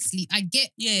back to sleep. I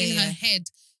get in Yeah. her head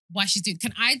why she's doing.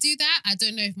 Can I do that? I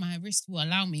don't know if my wrist will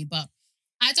allow me, but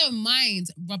I don't mind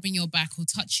rubbing your back or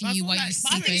touching But I you feel while like- you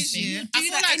but sleep. I feel like- You I do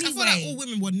feel that like anyway. all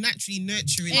women were naturally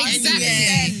nurturing. Exactly.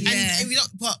 Anyway. Yeah. And if you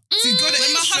don't, but to go the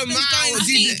When my extra husband's mile, going or to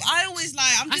do sleep, the- I always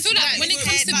like. I'm I just feel like like, when it we're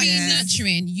comes to like- being Yeah.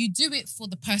 nurturing, you do it for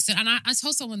the person. And I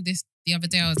told someone this the other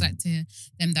day. I was like to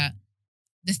them that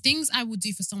the things I would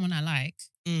do for someone I like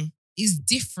is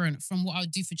different from what I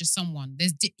would do for just someone.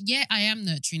 I am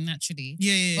nurturing naturally.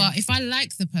 yeah. But if I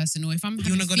like the person or if I'm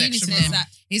having wanna go the feelings extra for them, mile.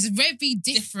 it's very different.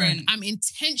 Different. I'm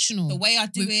intentional. the way I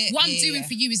do it. What I'm yeah, doing yeah.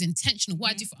 for you is intentional.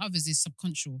 What I Mhm. do for others is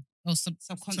subconscious or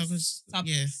subconscious,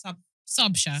 Yeah.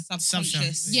 subsha.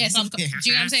 subconscious. Yeah, Sub- do you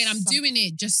know what I'm saying? I'm Sub- doing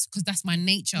it just because that's my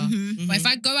nature. Mhm. But if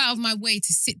I go out of my way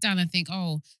to sit down and think,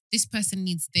 oh, this person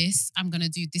needs this, I'm gonna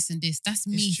do this and this. That's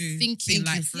me true. thinking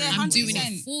like through Yeah, I'm doing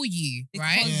 100%. it for you, Because,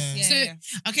 right? Yeah. So- yeah.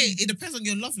 Okay, it depends on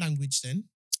your love language then.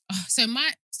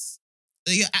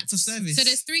 So Your act of service. So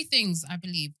there's three things I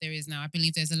believe there is now. I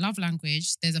believe there's a love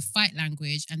language, there's a fight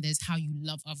language, and there's how you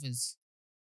love others.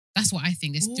 That's what I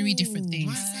think. There's three different Ooh, things.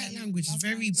 My fight language is Love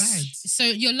very language. bad. So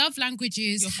your love language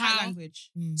is Your how. fight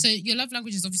language. So your love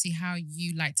language is obviously how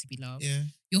you like to be loved. Yeah.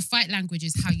 Your fight language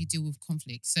is how you deal with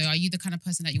conflict. So are you the kind of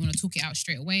person that you want to talk it out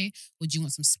straight away, or do you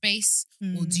want some space,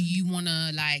 or do you want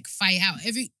to like fight out?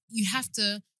 You have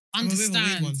to I'm a bit of a weird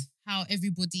understand one. how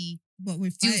everybody But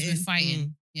we're deals fighting. with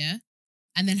fighting. Yeah,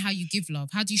 and then how you give love.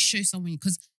 How do you show someone?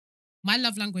 Because my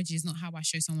love language is not how I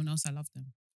show someone else I love them.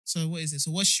 So what is it?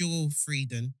 So what's your three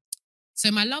then? So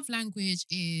my love language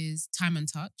is time and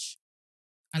touch.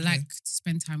 I Okay. like to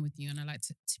spend time with you and I like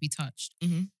to be touched.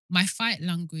 Mhm. My fight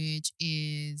language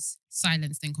is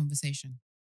silence then conversation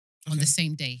on the Okay.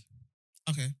 same day.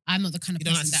 Okay. I'm not the kind of You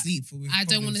don't person have to that sleep for I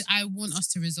don't want to. I want us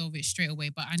to resolve it straight away,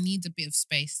 but I need a bit of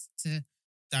space to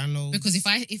download. because if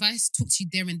I talk to you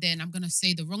there and then, I'm gonna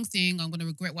say the wrong thing. I'm gonna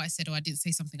regret what I said, or I didn't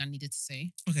say something I needed to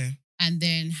say. Okay. And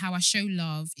then how I show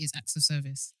love is acts of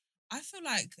service. I feel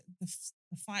like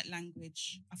the fight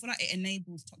language. I feel like it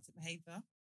enables toxic behavior.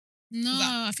 No,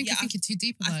 That- I think yeah, you're thinking too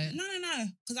deep about it. No.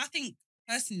 Because I think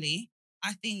personally,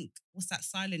 what's that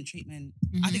silent treatment?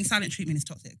 Mhm. I think silent treatment is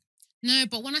toxic. No,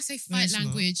 but when I say No, fight it's not.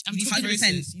 language, I'm You need to talking. 100%.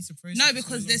 process. You need to process No, what's because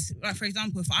going on. this, like, for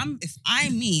example, if I'm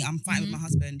fighting with my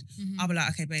husband, Mhm. I'll be like,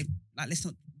 okay, babe, like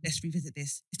let's revisit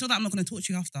this. It's not that I'm not going to talk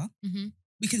to you after. Mhm.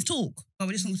 We can talk, but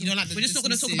we're just not. You don't like the we're just not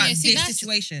going to talk dismissive- about Yeah, see, this that's-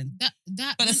 situation. That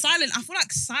But the silent, I feel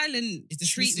like silent It's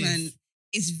dismissive. treatment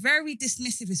is very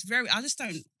dismissive. It's very. I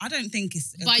don't think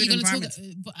it's. A but good you're gonna talk.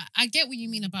 environment. But I get what you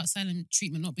mean about silent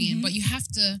treatment not being. Mhm. But you have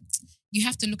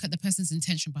to look at the person's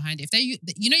intention behind it. If they,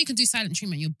 you can do silent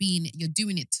treatment. You're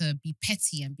doing it to be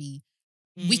petty and be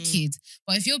wicked.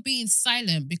 But if you're being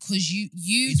silent because you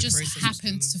Need to just process what's happen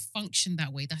going on. to function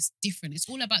that way, that's different. It's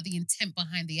all about the intent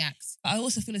behind the act. But I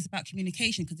also feel it's about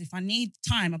communication because if I need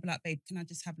time, I'll be like, babe, can I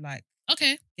just have like,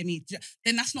 Okay, give me?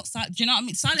 Then that's not. Do you know what I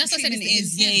mean? Silent That's what I said, treatment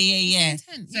it's is the yeah. It's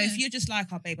the intent, So yeah. if you're just like,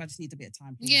 oh, babe, I just need a bit of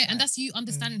time. please, Yeah, like- and that's you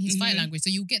understanding his fight Mhm. language. So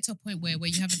you get to a point where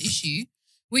you have an issue.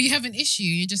 Where you have an issue,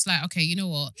 you're just like, okay, you know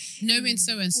what? Knowing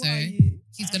so and so,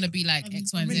 he's gonna be like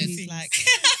X, Y, and many Z. things. like.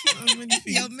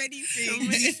 You're many So things.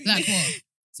 many things. Like what?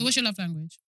 So what's your love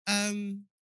language? Time,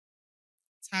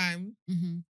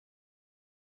 Mm-hmm.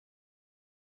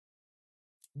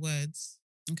 words,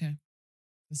 Okay.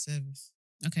 and service,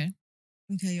 Okay.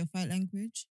 Okay, your fight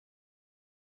language.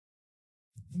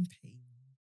 and pain.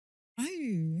 Are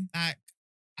you? Like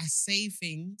I say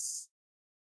things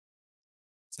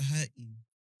to hurt you.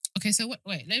 Okay. So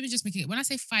wait, let me just make it. When I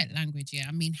say fight language, yeah,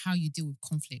 I mean how you deal with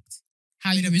conflict,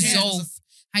 how It you depends.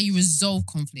 resolve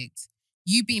conflict.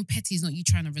 You being petty is not you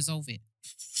trying to resolve it.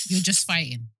 You're just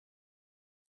fighting.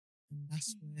 And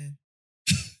that's where.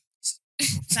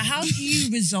 So how do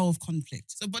you resolve conflict?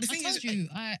 So, but the I thing told is, you.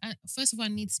 I first of all I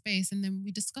need space, and then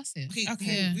we discuss it.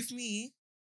 okay, Yeah. with me,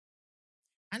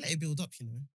 I let it build up, you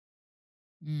know.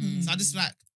 Mm. So I just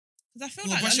like, Because I feel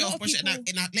We'll like brush a it lot off, of brush people, it,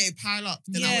 and let it pile up.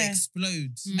 Then I'll Yeah.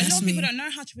 explode. Mm. a lot That's of people me. don't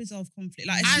know how to resolve conflict.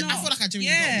 Like, it's I not. feel like I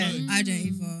genuinely Yeah. don't know. I don't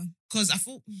either. Because I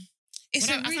thought... It's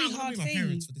Well, a I think really I'm gonna hard bring my thing.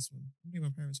 parents for this one. I'm bringing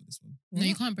my parents for this one. No,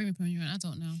 you can't bring me up when you're an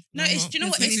adult now. No, it's. Do you know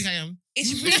what? Next It's, week I am.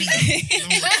 it's really.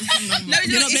 No,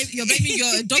 No, You're blaming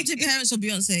your adopted parents or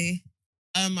Beyonce?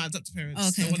 my adopted parents.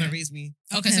 Okay, The one that okay. raised me.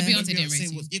 Okay, so Okay. Beyonce didn't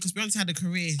raise you. Yeah, because Beyonce had a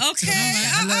career. Okay.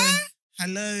 Hello.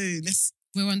 Hello. Let's...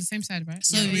 We're on the same side, right?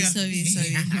 Sorry.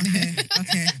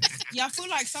 Okay. Yeah, I feel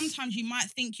like sometimes you might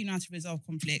think you know how to resolve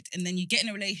conflict, and then you get in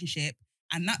a relationship,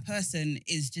 and that person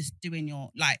is just doing your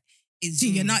So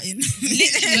you're not in.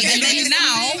 Literally, and then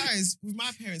now. Guys, with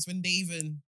my parents, when they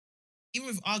even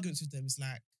with arguments with them, it's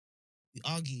like we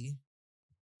argue,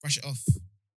 brush it off,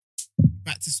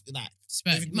 back to like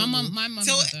Respect. My mum,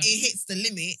 till like that. it hits the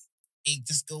limit, it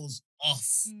just goes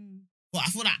off. But I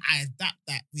feel like I adapt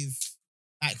that with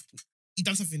like you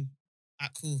done something,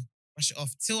 like cool, brush it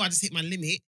off till I just hit my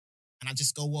limit and I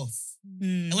just go off.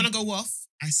 And when I go off,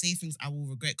 I say things I will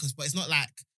regret but it's not like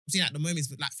I'm saying at the moments,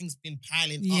 but like things been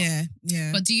piling up.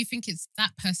 Yeah. But do you think it's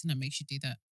that person that makes you do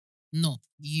that? Not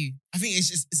you. I think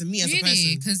it's a me as a Really?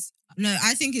 person. Because No,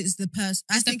 I think it's the person.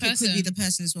 I think it could be the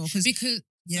person as well. because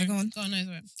Yeah, go on. Go on, no, it's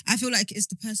all right. I feel like it's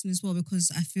the person as well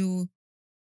because I feel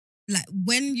like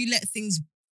when you let things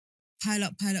pile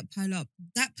up,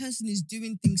 that person is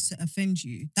doing things to offend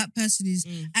you. That person is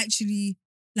actually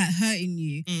like hurting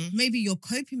you. Maybe your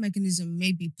coping mechanism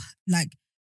may be like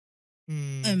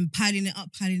piling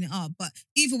it up. But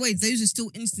either way, those are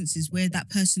still instances where that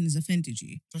person has offended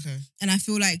you. Okay. And I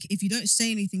feel like if you don't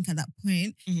say anything at that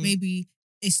point, maybe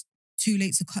it's too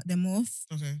late to cut them off.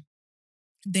 Okay.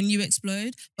 Then you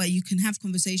explode, but you can have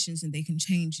conversations and they can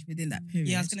change within that period.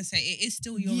 Yeah, I was gonna say it is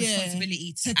still your Yeah.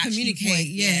 responsibility to To actually communicate, voice-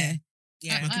 yeah.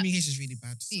 Yeah. My communication is really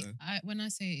bad. See, So. when I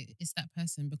say it's that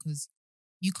person, because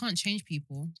you can't change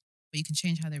people, but you can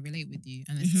change how they relate with you.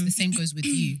 And it's the same goes with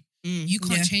you. You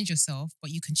can't Yeah. change yourself,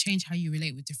 but you can change how you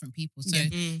relate with different people. So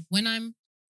when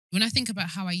I think about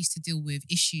how I used to deal with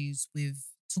issues with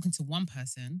talking to one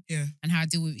person and how I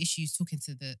deal with issues talking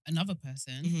to another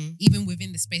person, even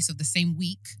within the space of the same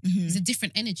week, it's a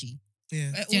different energy.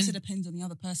 Yeah. But it also depends on the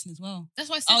other person as well. That's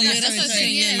why I said that's what I'm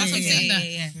saying. Yeah, that's what I'm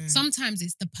saying. Yeah. Sometimes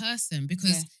it's the person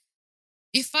because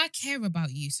if I care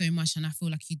about you so much and I feel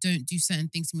like you don't do certain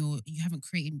things to me or you haven't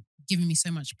given me so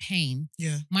much pain,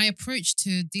 my approach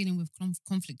to dealing with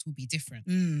conflict will be different.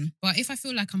 But if I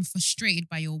feel like I'm frustrated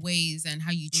by your ways and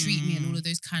how you treat me and all of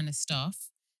those kind of stuff,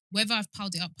 whether I've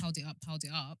piled it up,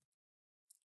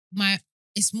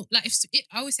 it's more like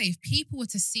I always say if people were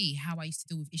to see how I used to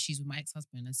deal with issues with my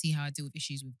ex-husband and see how I deal with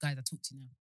issues with guys I talk to now,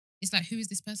 it's like, who is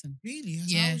this person? Really? So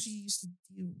Yeah. how would you used to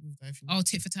deal with that? Oh,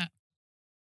 tit for tat.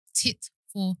 Tit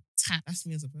for tat. That's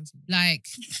me as a person. Like,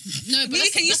 no, but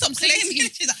Can you stop saying to claiming you.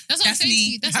 it? She's like, That's what I'm that's saying to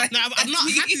me. you. That's what, No, I'm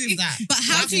not happy with that. But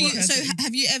how do you? So Person.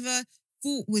 have you ever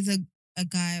fought with a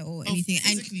guy or anything?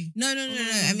 physically? No.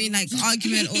 I mean, like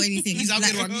argument or anything. He's like,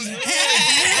 arguing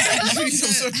one.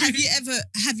 so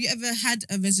have you ever had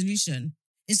a resolution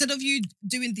instead of you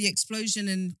doing the explosion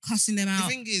and cussing them The out?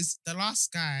 thing is, the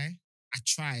last guy, I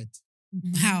tried.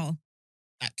 How?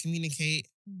 Like communicate,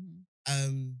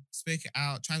 spoke it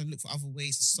out, trying to look for other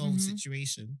ways to solve the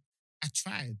situation. I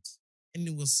tried. And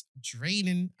it was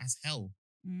draining as hell.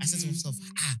 I said to myself,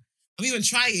 I'm even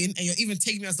trying and you're even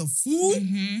taking me as a fool.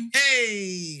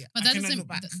 Hey. but I that cannot doesn't. look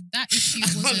back. That issue I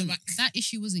can't look wasn't. back. That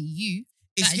issue wasn't you.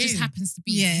 It's That it just him. happens to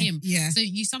be him. Yeah. So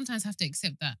you sometimes have to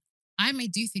accept that I may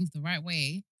do things the right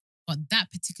way, but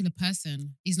that particular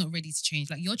person is not ready to change.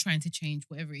 Like you're trying to change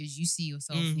whatever it is you see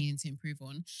yourself needing to improve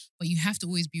on, but you have to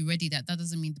always be ready that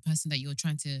doesn't mean the person that you're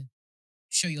trying to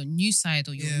show your new side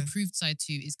or your improved side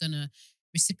to is gonna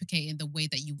reciprocate in the way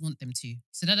that you want them to.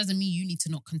 So that doesn't mean you need to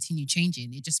not continue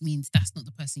changing. It just means that's not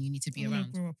the person you need to be I'm gonna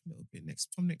around. grow up a little bit.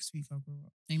 From next week, I'll grow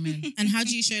up. Amen. And how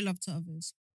do you show love to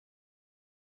others?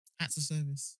 Acts of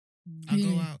service. I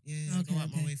go out, I go out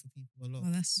my Okay. way for people a lot.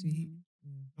 Oh, that's sweet.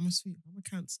 Yeah. I'm a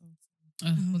Cancer.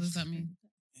 What does that mean?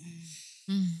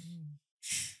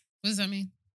 What does that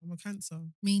mean? I'm a Cancer.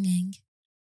 Meaning?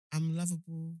 I'm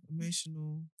lovable,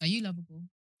 emotional. Are you lovable?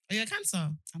 Are you a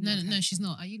Cancer? No, she's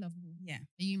not. Are you lovable? Yeah.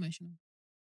 Are you emotional?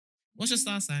 What's your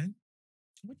star sign?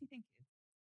 What do you think it is?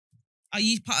 Are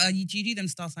you part? Do you do them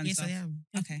star sign Yes, stuff? I am.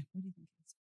 Okay. What do you think it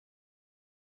is?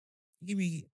 Give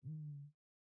me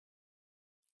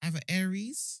either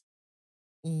Aries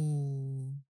or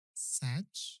Sag.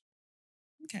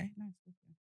 Okay. Nice.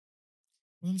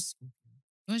 I'm Scorpio.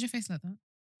 Why's your face like that?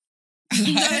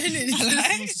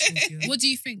 I'm Scorpio. What do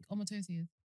you think Omotosi is?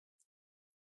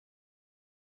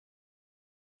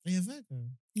 Are you a Virgo?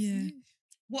 Yeah.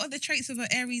 What are the traits of an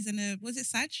Aries and a was it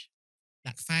Sag?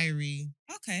 Like fiery,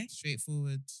 Okay.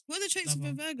 straightforward, What are the traits of a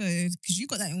Lover. Virgo? Because you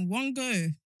got that in one go.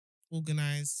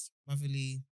 organized,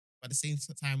 motherly, but at the same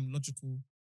time logical.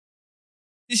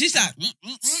 She's like,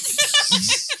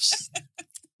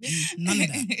 None of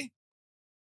that.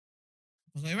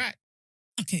 I got it right.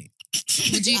 Okay.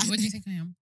 What do you think I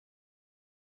am?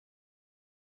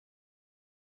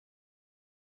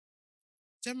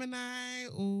 Gemini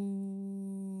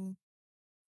or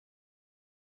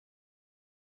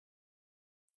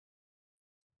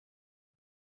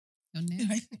You're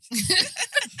next.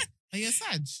 are you a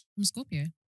Sag? I'm Scorpio.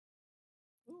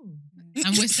 Ooh.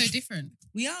 And we're so different.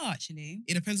 We are actually.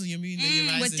 It depends on your moon and your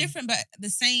rising. We're different, but the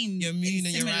same. Your moon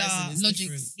and your similar rising is logics.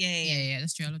 different. Yeah.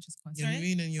 That's true. I'll just quite Your Sorry?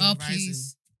 moon and your Oh, rising.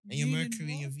 please. And your Moon and Mercury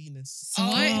and what? your Venus. So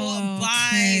what?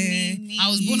 okay. Me. I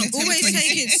was born You October always 26th.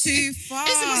 take it too far.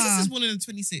 Listen, my sister's born on the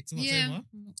 26th of Yeah,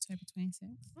 October. October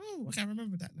 26th. Oh, okay, I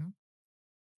remember that now.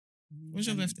 When's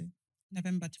your birthday?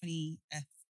 November 20th. I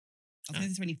was going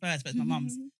to say 21st, but it's my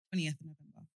mum's. 20th of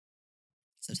November.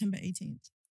 September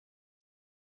 18th.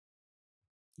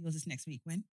 Yours is next week.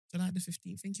 When? July the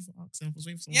 15th. Thank you for asking. I was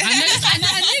waiting for Yeah. someone.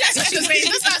 I knew that's what she was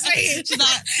waiting. That's what I was waiting. She's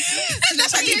like,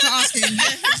 Thank you for asking.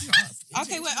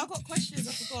 okay, wait, I've got questions.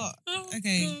 I forgot. Oh,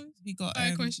 Okay, God. we got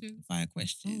Fire questions. Fire Oh, I'm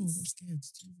questions. scared.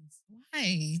 Jesus.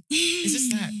 Why? It's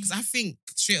just that, because I think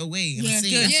straight away. and I Yeah, say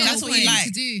good. it. Yeah, that's that's what what you you like.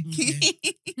 like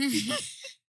to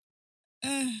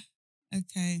do.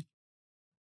 Okay.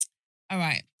 All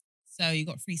right. So you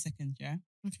got 3 seconds, yeah?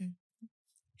 Okay.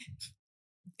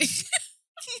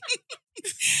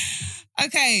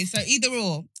 Okay, so either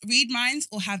or. Read minds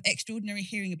or have extraordinary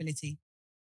hearing ability.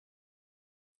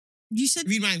 You said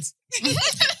Read minds.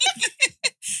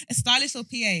 A stylist or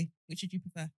PA? Which would you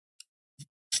prefer?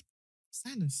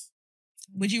 Silence.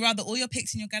 Would you rather all your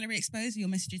pics in your gallery exposed or your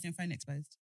messages in your phone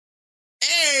exposed?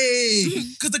 Hey!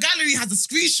 Because the gallery has the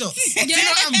screenshots. Take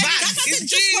it and back. It's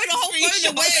just throw the whole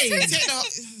phone away.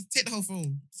 Take the whole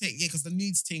phone. Because the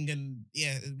nudes thing and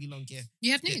it'll be long, yeah.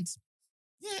 You have nudes?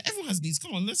 Yeah, everyone has nudes.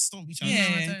 Come on, let's don't be childish. Yeah,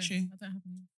 No, I don't. true. I don't have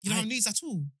nudes. You don't have nudes at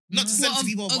all. Not to No. send What, to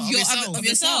people, but of of your- yourself. of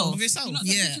yourself? Of yourself. You're not-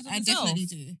 yeah, pictures of I yourself. definitely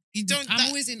do. You don't. I'm that-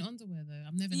 always in underwear though.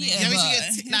 I'm never Yeah, naked. Yeah, but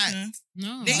but, you get like-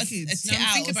 No. Naked. A tit No,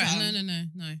 out think or about it.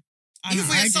 something. No. even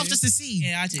for I yourself, do. just to see.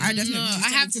 Yeah, I do. I definitely No, just I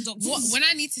take have it to doctors. when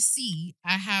I need to see,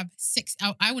 I have sex.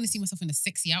 I want to see myself in a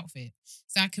sexy outfit,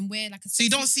 so I can wear like a. So you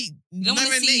don't see. You don't want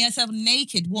to see yourself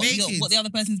naked. What the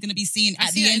other person's going to be seeing I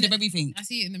at see the it end in of everything. I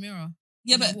see it in the mirror.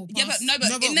 Yeah, when I but walk yeah, but past. no, but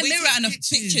No, but in the wait mirror till and a pictures.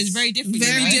 picture is very different.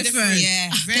 Very you know? different. Yeah.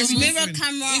 Very There's mirror, different.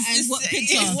 camera, It's and just- what it's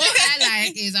picture? What I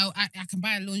like is I can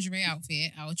buy a lingerie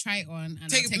outfit. I'll try it on and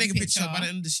Take I'll a naked picture by the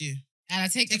end of this year. and I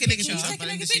take Take a a naked picture. picture. Take a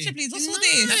naked This year. picture, please. What's all No.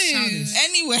 this? That's childish.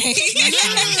 Anyway.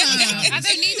 I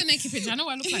don't need a naked picture. I know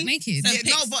I look like naked. So Yeah,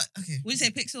 no, pics- but okay. Would you say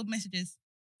pixel messages?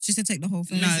 She said take the whole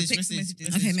phone. No, Message, pics, message,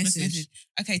 messages. Okay, message. message.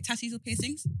 Okay, tattoos or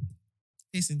piercings?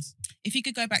 Piercings. If you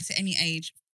could go back to any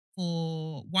age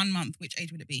for 1 month, which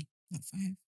age would it be? Not 5.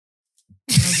 When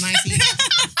I was 19.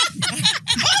 Yeah,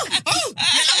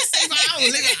 I'll say my hour.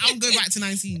 I'll go back to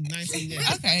 19. 19,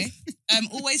 yeah. Okay.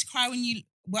 Always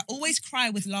cry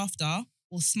with laughter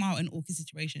or smile in awkward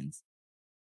situations.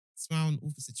 Smile in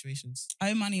awkward situations.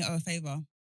 Owe money or owe a favor.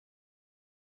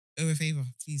 Owe a favor,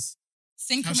 please.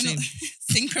 Sing Have criminal, shame.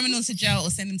 sing criminals to jail or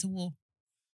send them to war.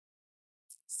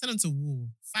 Send them to war.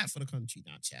 Fight for the country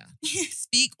now, child.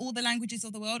 Speak all the languages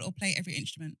of the world or play every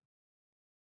instrument.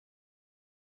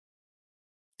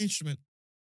 Instrument.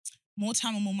 More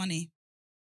time or more money.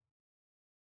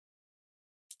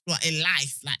 Like in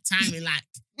life, like time in life.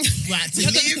 Like to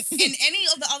live. In any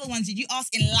of the other ones, did you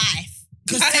ask in life?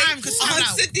 Because time,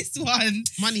 Answer this one.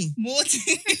 money. More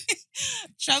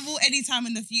travel anytime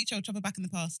in the future or travel back in the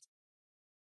past.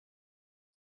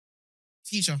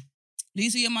 Future.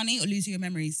 Lose all your money or lose all your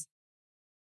memories.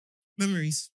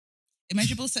 Memories.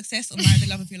 Immeasurable success or marry the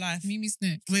love of your life. Mimi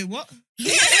Snook. Wait, what?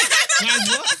 Mine's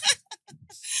what?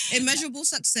 Immeasurable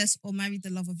success or marry the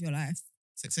love of your life.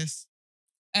 Success.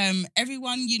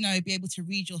 Everyone you know be able to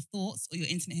read your thoughts or your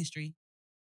internet history.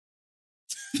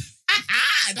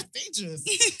 That's dangerous.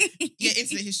 Yeah,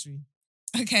 internet history.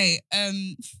 Okay.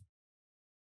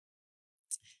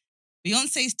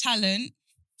 Beyonce's talent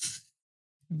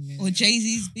or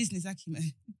Jay-Z's business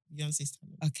acumen. Beyonce's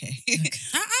talent. Okay.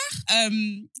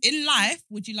 In life,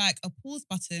 would you like a pause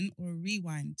button or a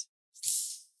rewind?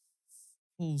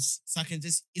 Pause. So I can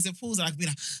just, is it pause or I can be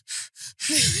like,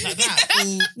 like that?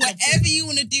 Or Whatever you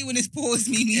want to do when it's pause,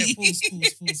 Mimi. Yeah,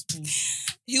 pause.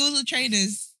 Heels or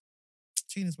trainers?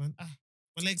 Trainers, man.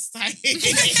 My legs tight.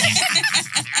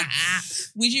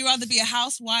 Would you rather be a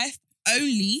housewife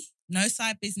only, no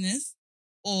side business,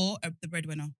 or the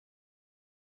breadwinner?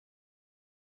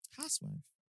 Housewife.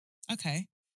 Okay.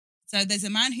 So there's a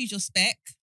man who's your spec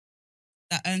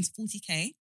that earns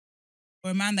 40k,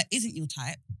 or a man that isn't your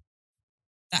type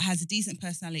that has a decent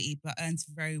personality but earns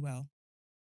very well.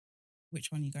 Which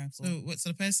one are you going for? So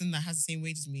the person that has the same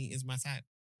wage as me is my type.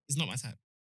 Is not my type.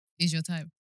 Is your type.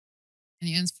 And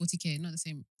he earns 40k, not the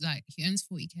same. Like, he earns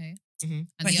 40k. Mm-hmm.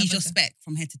 But he's your spec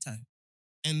from head to toe.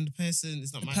 And the person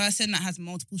is not the my person that has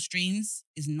multiple streams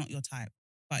is not your type.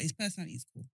 But his personality is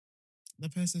cool. The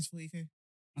person's 40k.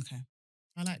 Okay.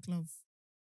 I like love.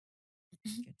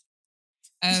 Good.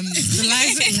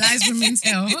 The lies women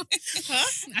tell. Huh?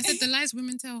 I said the lies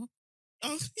women tell.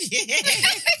 Oh, yeah.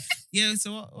 Yeah,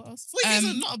 so what else? 40k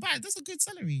is not bad. That's a good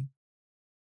salary.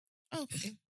 Oh,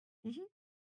 okay.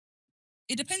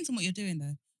 It depends on what you're doing,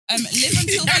 though. Live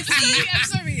until 50. I'm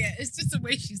sorry. Yeah. It's just the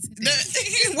way she said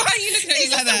it. Why are you looking at me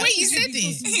like that? The way you said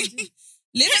it.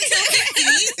 Live until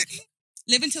 50.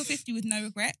 Live until 50 with no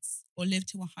regrets, or live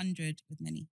to 100 with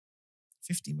many.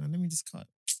 50, man. Let me just cut.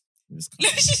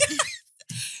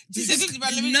 She said 50,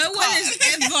 man. No one has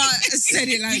ever said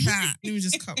it like that. Let me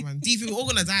just cut, man. These people are all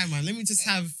gonna die, man. Let me just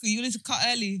have. You wanted to cut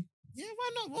early. Yeah, why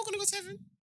not? We're all gonna go to heaven.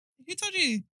 Who told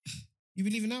you? You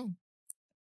believe it now?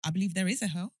 I believe there is a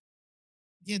hell.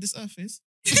 Yeah, this earth is.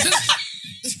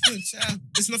 Child,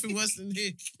 there's nothing worse than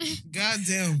here. God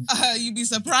damn. You'd be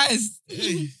surprised.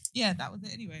 Hey. Yeah, that was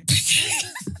it anyway.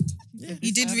 Yeah,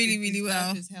 You did really, really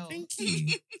well. thank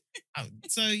you.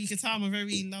 So you can tell I'm a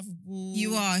very lovable.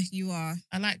 You are.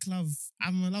 I like love.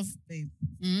 I'm a love babe.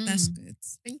 That's good.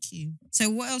 Thank you. So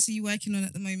what else are you working on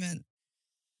at the moment?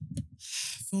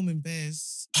 Filming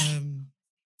bears.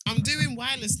 I'm doing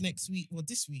wireless next week. Well,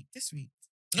 this week.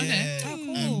 Okay. Yeah, Oh,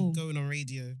 cool. going on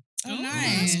radio. Oh, Oh,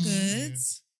 nice. That's Yeah. good.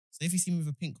 So if you see me with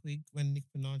a pink wig when Nicki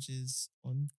Minaj is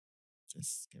on,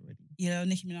 just get ready. You're a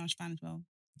Nicki Minaj fan as well.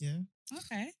 Yeah.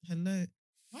 Okay. Hello.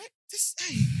 What? This,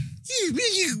 hey,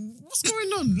 you. What's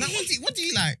going on? Like, what do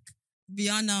you like?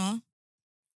 Rihanna.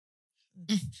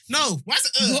 No.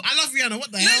 What's I love Rihanna.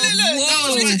 What the hell? Whoa.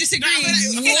 No, We man. disagree. No, I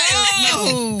feel like-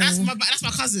 Whoa. no, that's my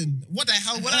cousin. What the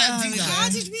hell? What did I do? How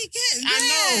That? did we get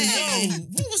I there? know.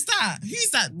 What was that? Who's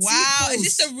that? Wow. T-Pose.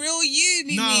 Is this the real you,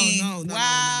 Mimi? No.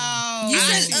 Wow. You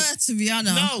I- said to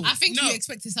Rihanna. No. I think no. you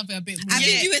expected something a bit more. I Yeah.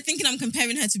 think you were thinking I'm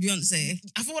comparing her to Beyonce.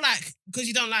 I feel like because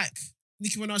you don't like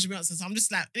Nicki Minaj and Beyonce, so I'm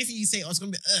just like anything you say, I was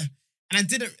gonna be and I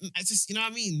didn't. I just, you know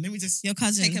what I mean. Let me just Your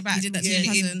cousin. Take her back. You did that to Yeah,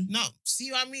 your cousin. no. See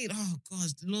what I mean? Oh God,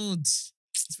 Lord,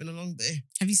 it's been a long day.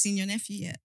 Have you seen your nephew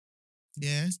yet?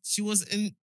 Yeah, she was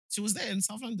there in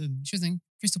South London. She was in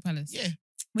Crystal Palace. Yeah,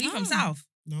 Were you from Oh. South?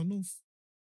 no, North.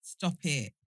 Stop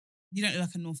it. You don't look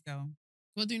like a North girl.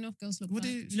 What do North girls look What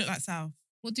like? did You look like South.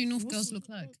 What do North what's girls the- look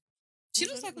like? She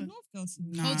what looks do I like a look North girl to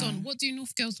me. Hold on. What do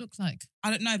North girls look like? I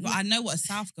don't know, but I know what a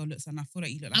South girl looks like, and I feel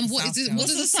like you look like And a what South is it? girl. What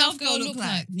does a South girl look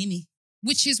like? Mimi.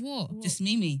 Which is what? Just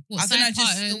Mimi. What, I don't know, side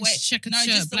just the patterns, way, checkered no, shirt,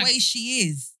 just the black- way she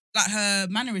is. Like her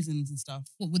mannerisms and stuff.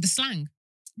 What, with the slang?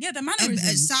 Yeah, the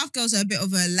mannerisms. South girls are a bit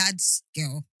of a lad's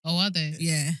girl. Oh, are they?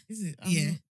 Yeah. Is it?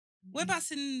 Yeah.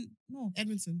 Whereabouts in North?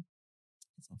 Edmonton.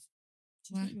 Piss off.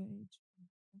 Why?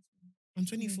 I'm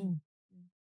 24.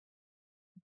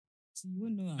 You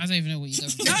wouldn't know I don't even know what you're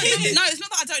going No, it's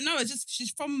not that I don't know. It's just she's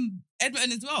from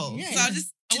Edmonton as well. Yeah. So I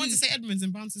just I want to say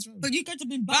Edmonton, Bounces Road. But you guys have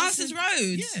been Bounces Road.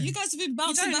 Yeah. You guys have been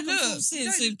bouncing don't back and look. forth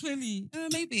since, You so clearly.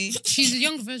 Maybe. She's a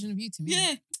younger version of you to me.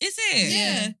 Yeah. Is it?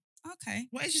 Yeah. Okay.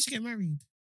 What age did you get married?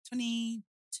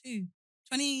 22.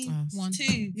 22. One.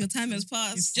 Your time has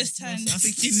passed. Just turned. I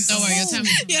think you Don't worry, your time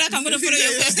is- You're like, I'm going to follow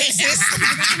your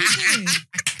footsteps.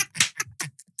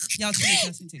 Yeah, I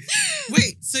was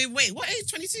 22. Wait, what age?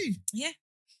 22? Yeah.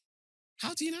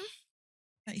 How do you know?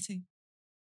 32.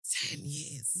 10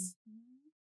 years.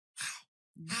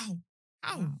 How?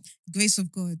 Grace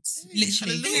of God.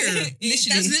 Literally. Hallelujah.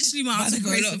 That's literally my By answer the for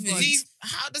a grace lot of of God. things.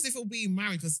 How does it feel being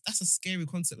married? Because that's a scary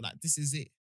concept. Like, this is it.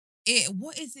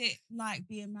 What is it like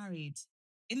being married?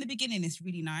 In the beginning, it's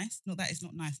really nice. Not that it's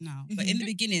not nice now, but in the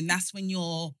beginning, that's when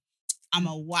I'm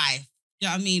a wife. You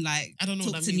know what I mean? Like, I don't know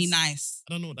talk what that to means. me nice.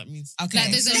 I don't know what that means. Okay.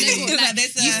 Like, there's a level, like,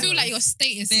 there's you a- feel like your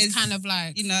status is there's- kind of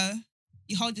like, you know,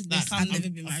 you hold your Like, some, I've never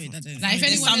been married. I don't know. Like, if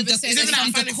there's anyone some ever says there's Is it some like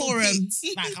I find it feel decorum.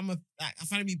 picked? Like, I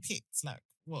find it be picked. Like,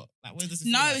 what? Like, where does it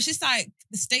feel No, like? it's just like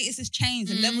the status has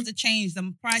changed, the levels have changed,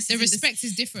 the price. the respect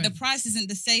is different. The price isn't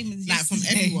the same as Like, from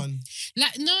yesterday. everyone.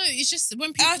 Like, no, it's just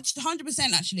when people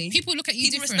 100% actually. people look at you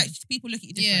people different. respect people look at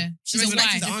you Yeah, different. she's She's a like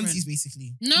wife. the aunties,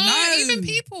 basically. No, even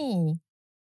people.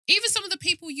 Even some of the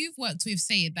people you've worked with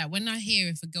say it, that when I hear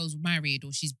if a girl's married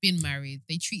or she's been married,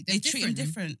 they treat them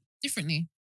differently.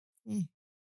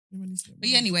 But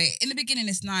yeah, anyway, in the beginning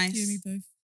it's nice. You and me both.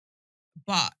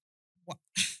 But what?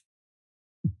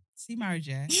 See marriage,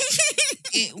 yeah.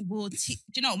 It will. Do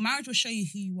you know marriage will show you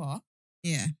who you are?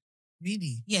 Yeah.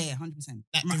 Really? Yeah, 100%.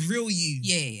 Like the real you.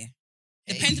 Yeah.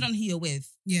 Depending on who you're with.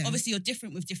 Yeah. Obviously, you're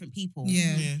different with different people.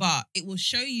 Yeah. But it will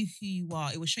show you who you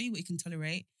are. It will show you what you can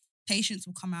tolerate. Patience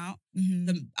will come out.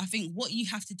 I think what you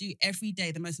have to do every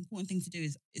day, the most important thing to do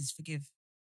is forgive.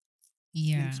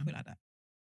 Yeah. Just put it like that.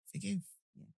 Forgive.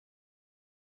 Yeah.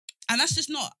 And that's just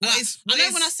not. When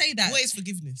I say that. What is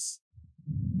forgiveness?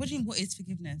 What do you mean? What is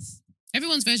forgiveness?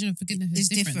 Everyone's version of forgiveness is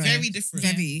different. Very different.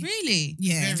 Very. Really?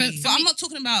 Yeah. Very. But I'm not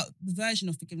talking about the version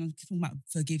of forgiveness. I'm talking about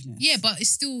forgiveness. Yeah, but it's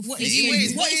still. What It is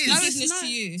is. forgiveness to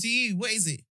you? To you, what is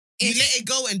it? You let it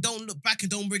go and don't look back and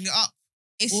don't bring it up.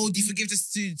 Or do you forgive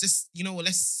just to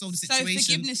let's solve the situation?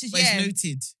 So forgiveness is but it's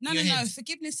noted. No.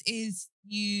 Forgiveness is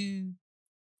you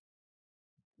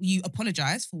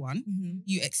apologize for one.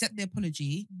 You accept the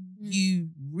apology. You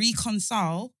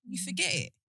reconcile. You forget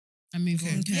it. And move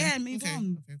on. Okay. Yeah, move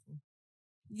on. Okay, cool.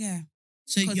 Yeah.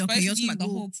 So you're Because both talking of you about the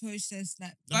will- whole process,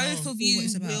 like Both of you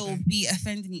will be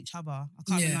offending each other. I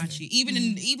can't Yeah. lie to you.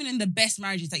 Even in the best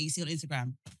marriages that you see on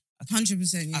Instagram.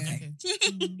 100%. Yeah. Okay.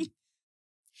 Mm.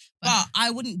 But I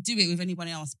wouldn't do it with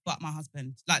anybody else but my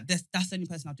husband. Like that's the only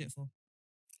person I'll do it for.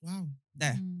 Wow.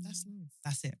 There. That's nice.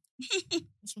 That's it.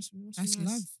 That's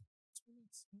love.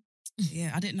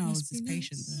 Yeah, I didn't know I was Must be this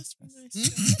patient. That's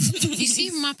nice. You see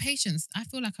my patience. I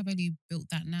feel like I've only built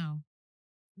that now.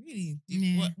 Really?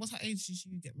 Yeah. What age did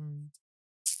you get married?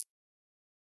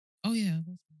 Oh yeah.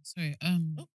 Sorry.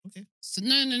 Oh, okay. So,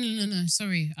 no.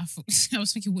 Sorry. I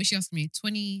was thinking what she asked me.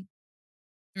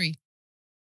 23.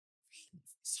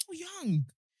 So young.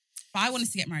 But I wanted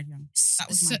to get married young. That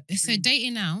was my so dream.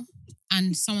 dating now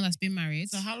and someone that's been married.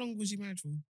 So how long was you married for?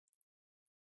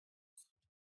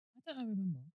 I don't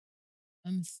remember.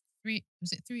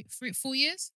 4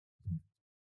 years?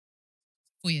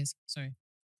 4 years, sorry.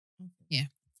 Yeah.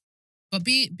 But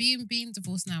being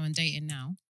divorced now and dating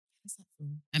now What's that for?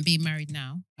 and being married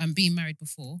now and being married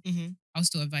before, Mm-hmm. I'll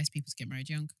still advise people to get married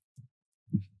young.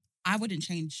 I wouldn't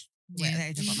change the Yeah.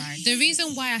 age I got married. The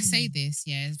reason why I say this,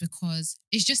 is because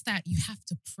it's just that you have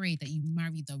to pray that you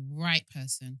marry the right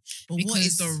person. But what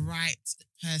is Because- the right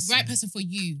person? Right person for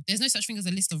you. There's no such thing as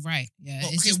a list of right. Yeah.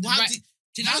 But, It's okay, just the why right.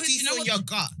 do you feel in your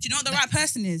gut? Do you know what the right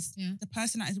person is? Yeah. The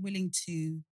person that is willing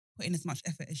to put in as much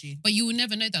effort as you. But you will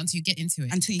never know that until you get into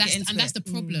it. Until you get into and that's it.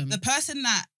 the problem. The person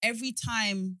that every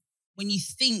time when you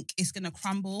think it's going to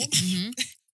crumble, Mhm,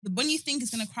 when you think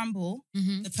it's going to crumble,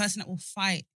 mhm. the person that will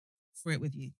fight for it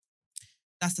with you.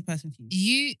 That's the person for you.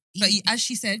 You, But as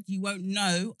she said, you won't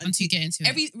know until you get into it.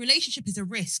 Every relationship is a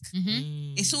risk.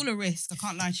 Mhm. It's all a risk. I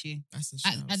can't lie to you. That's a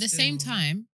At the same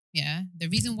time, the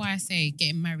reason why I say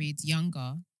getting married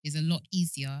younger is a lot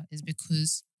easier is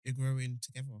because, you're growing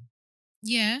together.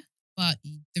 but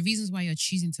the reasons why you're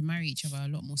choosing to marry each other are a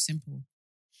lot more simple.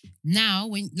 Now,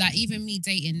 when even me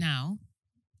dating now,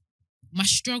 my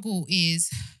struggle is,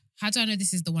 how do I know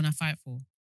this is the one I fight for?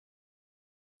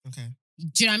 Okay. Do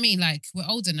you know what I mean? Like, we're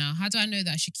older now. How do I know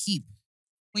that I should keep?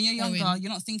 When you're younger, Going.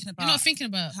 you're not thinking about. You're not thinking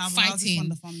about how's this fighting. one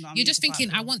the fun that I'm You're just to fight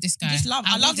thinking, for? I want this You guy. just love.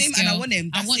 I love want him this and I girl. want him.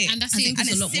 That's it. and that's I it. think And it's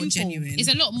a it's lot more simple. genuine. It's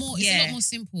a lot more. It's a Yeah. lot more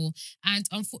simple. And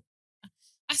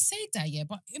I say that,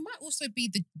 but it might also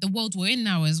be the world we're in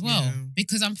now as well. Yeah.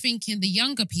 Because I'm thinking the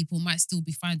younger people might still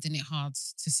be finding it hard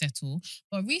to settle.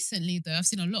 But recently, though, I've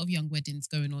seen a lot of young weddings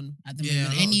going on at the Yeah, a lot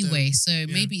moment of anyway. them. So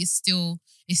maybe it's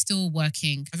still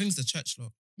working. I think it's the church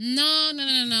lot. No.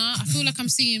 I feel like I'm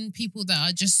seeing people that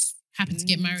are just happen to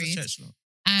get It's married. the church lot.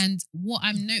 And what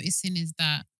I'm noticing is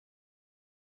that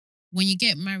when you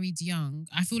get married young,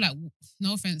 I feel like,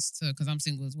 no offense to, because I'm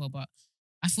single as well, but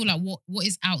I feel like what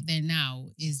is out there now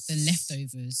is the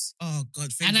leftovers. Oh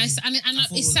God, thank And you. I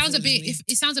thought it sounds it a was bit me.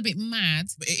 it sounds a bit mad,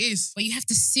 But it is. but you have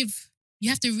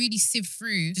to really sieve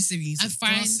through Just if you and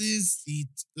find- glasses, the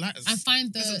lights. and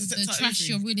find That's the what- trash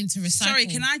you're willing to recycle. Sorry,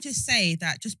 can I just say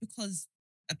that just because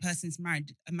a person's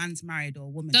married, a man's married or a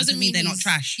woman, Doesn't mean they're not he's-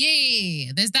 trash.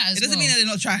 Yeah. There's that as It doesn't well. mean that they're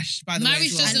not trash, by the way. Marriage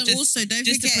as well. doesn't- And And also, don't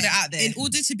just to forget, put it out there. in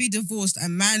order to be divorced, a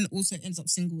man also ends up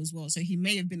single as well. So he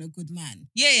may have been a good man.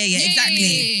 Yeah,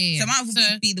 exactly. Yeah. So might as well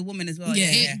So- be the woman as well.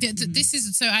 Yeah. Yeah. This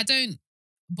is so I don't.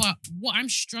 But what I'm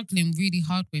struggling really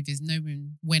hard with is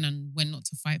knowing when and when not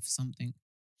to fight for something,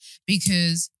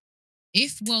 because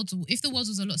if the world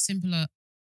was a lot simpler,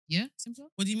 simpler.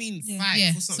 What do you mean Yeah. fight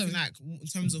Yeah, for something sorry. like in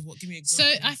terms of what? Give me an So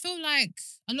example. I feel like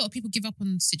a lot of people give up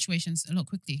on situations a lot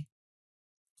quickly.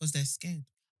 Because they're scared.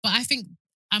 But I think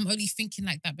I'm only thinking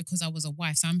like that because I was a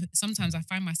wife. So sometimes I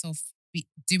find myself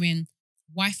doing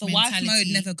wife The mentality. wife mode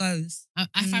never goes. I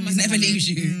find It myself never doing leaves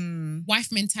you. Mm. wife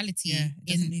mentality Yeah, it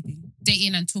doesn't in leave you.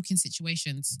 dating and talking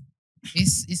situations.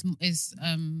 It's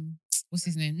what's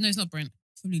his name? No, it's not Brent.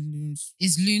 Probably Loons.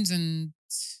 It's Loons and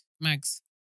Mags.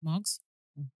 Margs?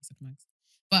 Oh, I said Mags.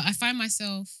 But I find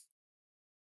myself.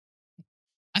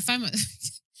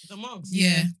 The mugs.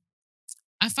 Yeah.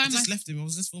 I I find just left him. I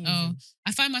was just filming him.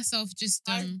 I find myself just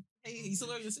Hey, he's still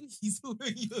wearing yours. He's still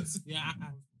wearing yours. Yeah.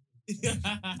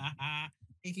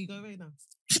 Hey, can you go away now?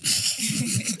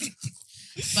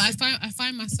 But I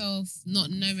find myself not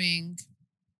knowing.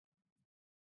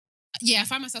 Yeah, I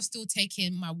find myself still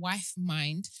taking my wife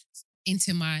mind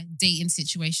into my dating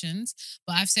situations.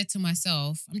 But I've said to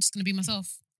myself, I'm just gonna be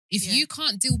myself. If you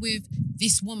can't deal with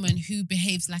this woman who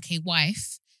behaves like a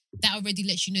wife, that already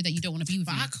lets you know that you don't want to be with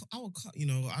But me. I will cut. You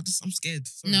know, I'm scared.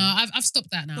 Sorry. No, I've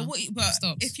stopped that now. But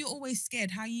Stopped. if you're always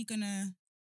scared, how are you gonna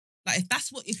like if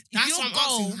that's what if That's your what I'm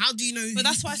goal? asking. How do you know? But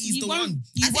that's why he's you the won't. one.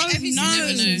 You I think won't every know.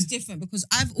 situation know. is different because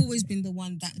I've always been the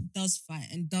one that does fight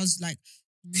and does like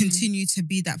Mm. continue to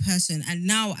be that person, and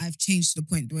now I've changed to the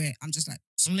point where I'm just like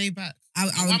I'm laid back. I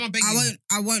Why am I begging?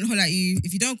 won't holler at you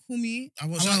if you don't call me. I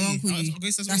won't I shout won't at call you. I'll go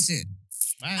say That's something. it.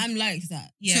 Bye. I'm like that.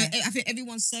 Yeah. So I think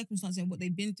everyone's circumstance and what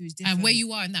they've been through is different. And where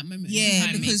you are in that moment. Yeah, in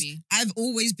time, because maybe. I've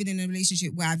always been in a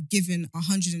relationship where I've given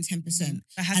 110%.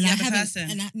 But has And the I other haven't,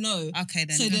 person? no. Okay,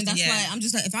 then. So then that's why I'm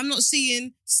just like, if I'm not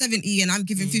seeing 70 and I'm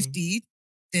giving 50,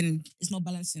 then it's not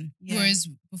balancing. Yeah. Whereas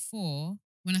before,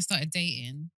 when I started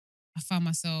dating, I found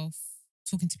myself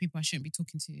talking to people I shouldn't be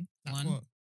talking to. Like One. what?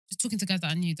 Just talking to guys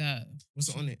that I knew that, What's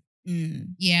it on it?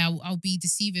 yeah, I'll be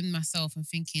deceiving myself and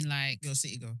thinking like, You're a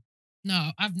city girl.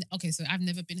 no, so I've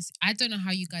never been, I don't know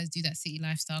how you guys do that city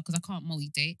lifestyle because I can't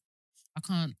multi-date.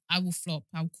 I will flop.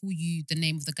 I'll call you the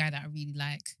name of the guy that I really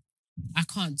like. I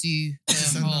can't do the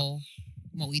Send that. whole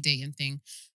multi-dating thing.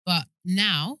 But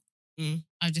now, Mm.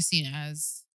 I've just seen it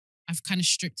as I've kind of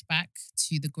stripped back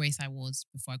to the Grace I was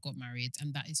before I got married,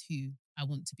 and that is who I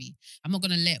want to be. I'm not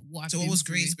gonna let what I've So what been was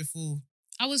through- Grace before?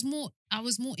 I was more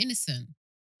innocent.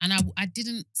 And I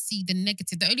didn't see the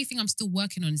negative. The only thing I'm still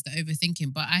working on is the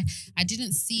overthinking, but I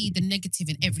didn't see the negative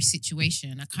in every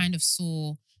situation. I kind of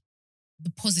saw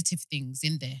the positive things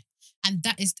in there. And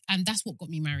that's what got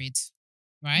me married.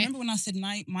 Right? Remember when I said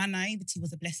my naivety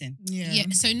was a blessing? Yeah.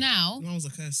 So now Mine was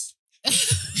a curse.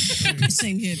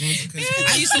 Same here. Mine was a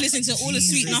curse. I used to listen to all the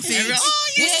sweet Jesus. nothings.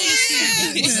 Oh, yeah.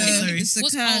 It's a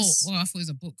what's curse. I thought it was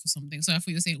a book or something. So I thought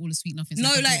you were saying all the sweet nothings. No,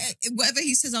 a like book. whatever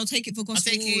he says, I'll take it for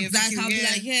gospel. take it, like I'll be yeah.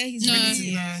 like, yeah, he's No.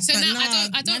 ready. Nah. So But now nah, I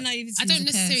my don't naivety I was don't a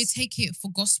necessarily curse. take it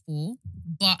for gospel,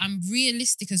 but I'm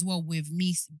realistic as well with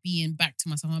me being back to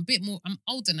myself. I'm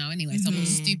older now anyway, so I'm not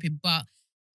Mhm. stupid, but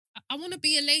I want to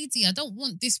be a lady. I don't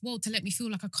want this world to let me feel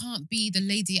like I can't be the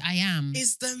lady I am.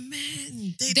 It's the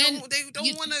men. They Then don't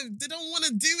you- want to. They don't want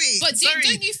to do it. But Sorry.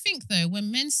 don't you think though,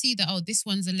 when men see that, oh, this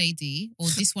one's a lady or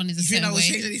this one is a You think certain that will way,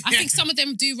 change anything? I think some of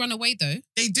them do run away though.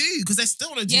 They do because they still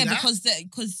want to do Yeah, that. because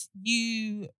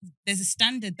there's a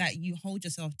standard that you hold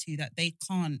yourself to that they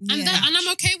can't. And I'm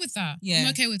okay with that. Yeah. I'm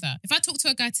okay with that. If I talk to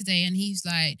a guy today and he's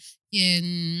like, yeah,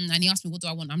 and he asked me, what do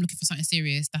I want? I'm looking for something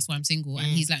serious. That's why I'm single. And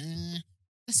he's like,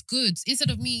 that's good. Instead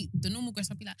of me, the normal girl,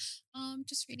 I'll be like, oh, I'm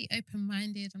just really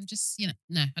open-minded. I'm just,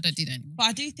 no, I don't do that anymore. But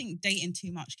I do think dating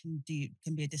too much can be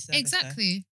a disservice. though.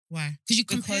 Exactly. Why? Because you're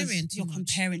Because comparing too you're much.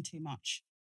 comparing too much.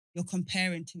 You're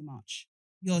comparing too much.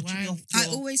 You're I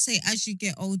always say, as you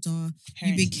get older, you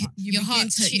comparing too begin much. Your heart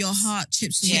chips. your heart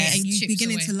chips away, Yes, and you chips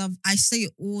beginning away. to love. I say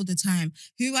it all the time.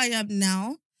 Who I am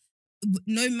now,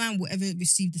 no man will ever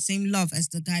receive the same love as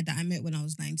the guy that I met when I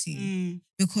was 19.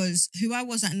 Because who I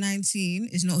was at 19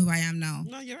 is not who I am now.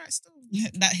 No, you're right. Still.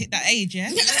 that age, yeah.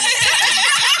 Because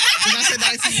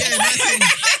I said 19.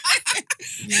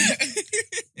 Yeah, 19.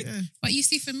 Yeah. But you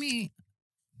see, for me,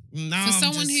 Now for I'm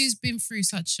someone just- who's been through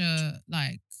such a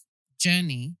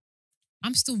journey,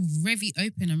 I'm still very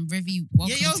open and very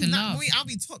welcome to love. I'll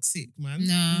be toxic, man.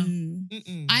 No.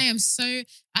 Mm-mm.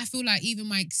 I feel like even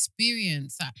my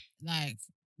experience, like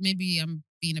maybe I'm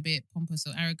being a bit pompous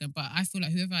or arrogant, but I feel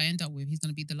like whoever I end up with, he's going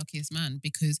to be the luckiest man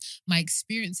because my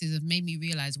experiences have made me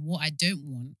realize what I don't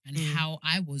want and how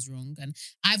I was wrong. And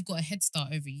I've got a head start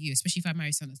over you, especially if I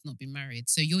marry someone that's not been married.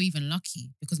 So you're even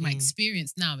lucky because my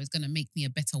experience now is going to make me a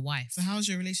better wife. So how's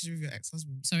your relationship with your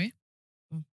ex-husband? Sorry?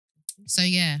 Oh. So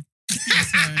yeah.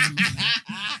 That's where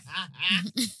I am.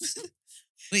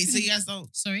 Wait, so you guys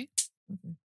don't Sorry?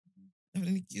 have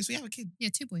any kids? So you have a kid Yeah,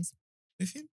 2 boys.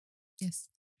 with him? Yes.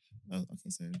 Oh, okay,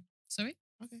 so Sorry?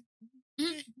 okay.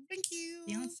 Mm. Thank you.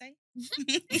 Beyonce.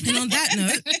 And on that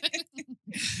note,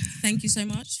 thank you so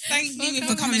much. Thank you Welcome.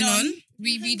 for coming on.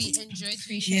 We really enjoyed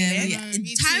Yeah, it. yeah.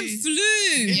 Me Time too. flew.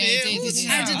 Yeah, it did, it did.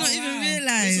 I did not Oh, even wow. This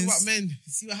realize. is what men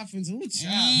see what happens. Oh,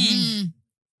 child. Mm.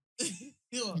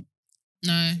 You know what?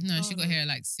 No, she got here at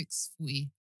like 6:40.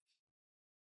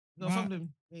 No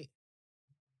problem. Wait.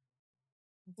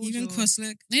 Even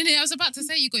cross-leg. No, I was about to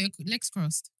say you got your legs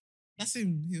crossed. That's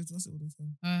him. He does it all the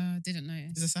time. Didn't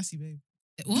notice. He's a sassy babe.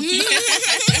 What?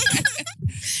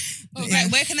 Okay,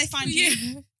 where can they find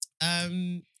you?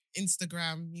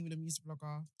 Instagram, me with a music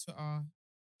blogger. Twitter,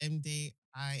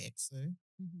 MDIXO.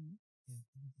 Mhm.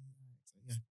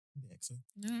 Yeah, MDIXO.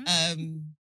 Alright.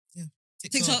 Yeah.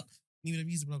 TikTok. Me with a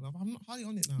music blogger. I'm not hardly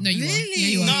on it now. No, you are. Really? Yeah,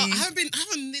 you are. No, I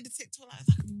haven't made a TikTok like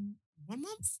 1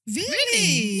 month.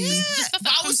 Really? Yeah. Stuff that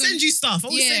But I will comes send you stuff. I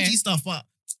will Yeah. send you stuff, but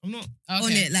I'm not.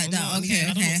 On it like I'm that. not on it. Okay, I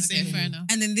don't know okay. what to say Okay, fair anymore. enough.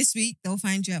 And then this week they'll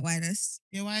find you at Wireless.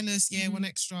 Yeah, wireless. Yeah, Mhm. one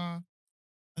extra. I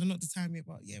don't know what the time yet,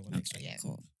 but yeah, one extra. Yeah.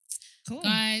 Cool. Cool.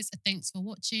 Guys, thanks for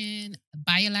watching.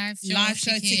 Buy your live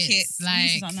show tickets.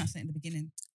 Like, I'm not saying at the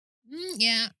beginning.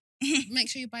 yeah. Make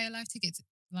sure you buy your live tickets.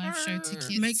 Live show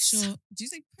tickets. Make sure. Do you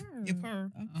say purr? Your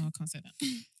purr. Oh, I can't say that.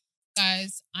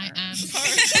 Guys, I am.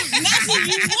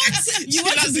 You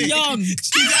want to be young. She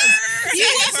does. You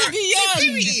want to be young.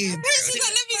 Period.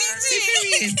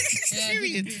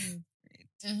 Period. Period.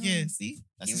 Uh-huh. Yeah, see?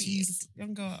 That's what she uses.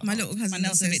 Young girl. My little cousin. My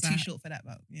nails are a says bit too that. short for that,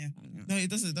 but yeah. No, it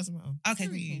doesn't matter. Okay,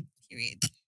 Period. Period.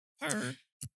 Purr.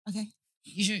 Okay.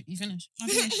 You finish. I'm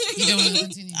finished. You don't want to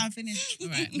continue. I'm finished. All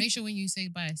right. Make sure when you say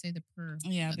bye, say the purr.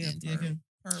 Yeah, I'll at be the a end. Yeah, good.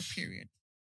 per period.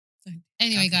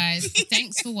 Anyway, Okay. guys,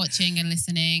 thanks for watching and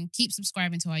listening. Keep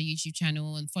subscribing to our YouTube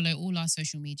channel and follow all our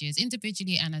social medias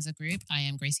individually and as a group. I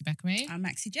am Gracie Bakare. I'm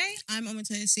Maxi J. I'm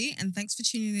Omotoyosi, and thanks for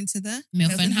tuning into the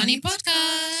Milf and Honey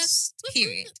Podcast.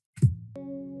 Period.